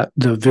share the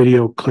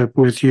video clip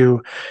with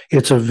you.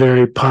 It's a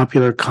very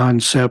popular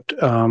concept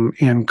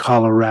in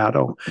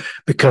Colorado,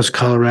 because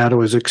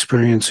Colorado is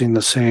experiencing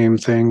the same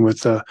thing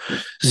with the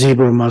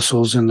zebra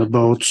mussels in the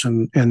boats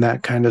and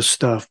that kind of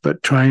stuff.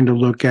 But trying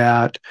to look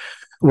at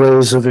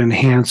ways of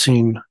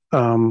enhancing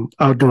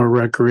outdoor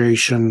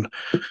recreation,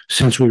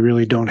 since we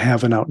really don't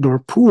have an outdoor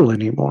pool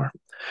anymore.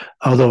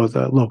 Although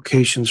the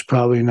location's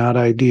probably not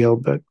ideal,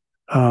 but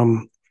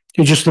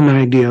it's just an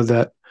idea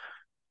that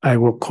I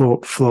will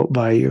quote float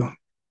by you.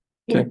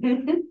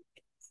 Okay.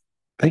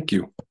 Thank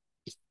you.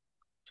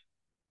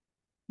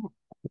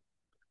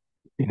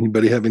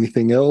 Anybody have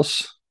anything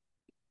else?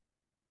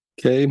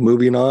 Okay,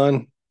 moving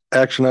on.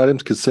 Action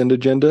items, consent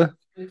agenda.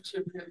 Move to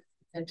approve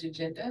consent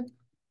agenda.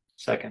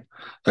 Second.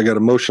 I got a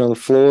motion on the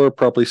floor,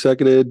 properly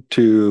seconded,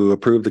 to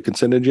approve the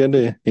consent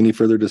agenda. Any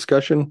further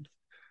discussion?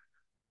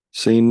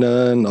 Seeing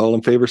none, all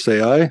in favor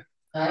say aye.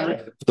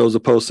 Aye. Those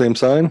opposed, same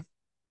sign.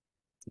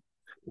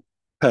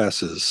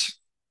 Passes.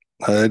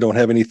 I don't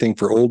have anything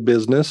for old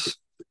business.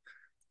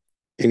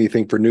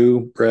 Anything for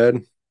new,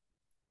 Brad?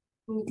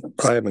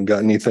 I haven't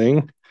got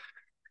anything.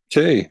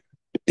 Okay,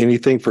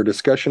 anything for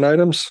discussion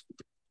items?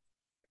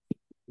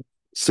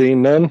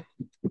 Seeing none,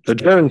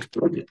 adjourned.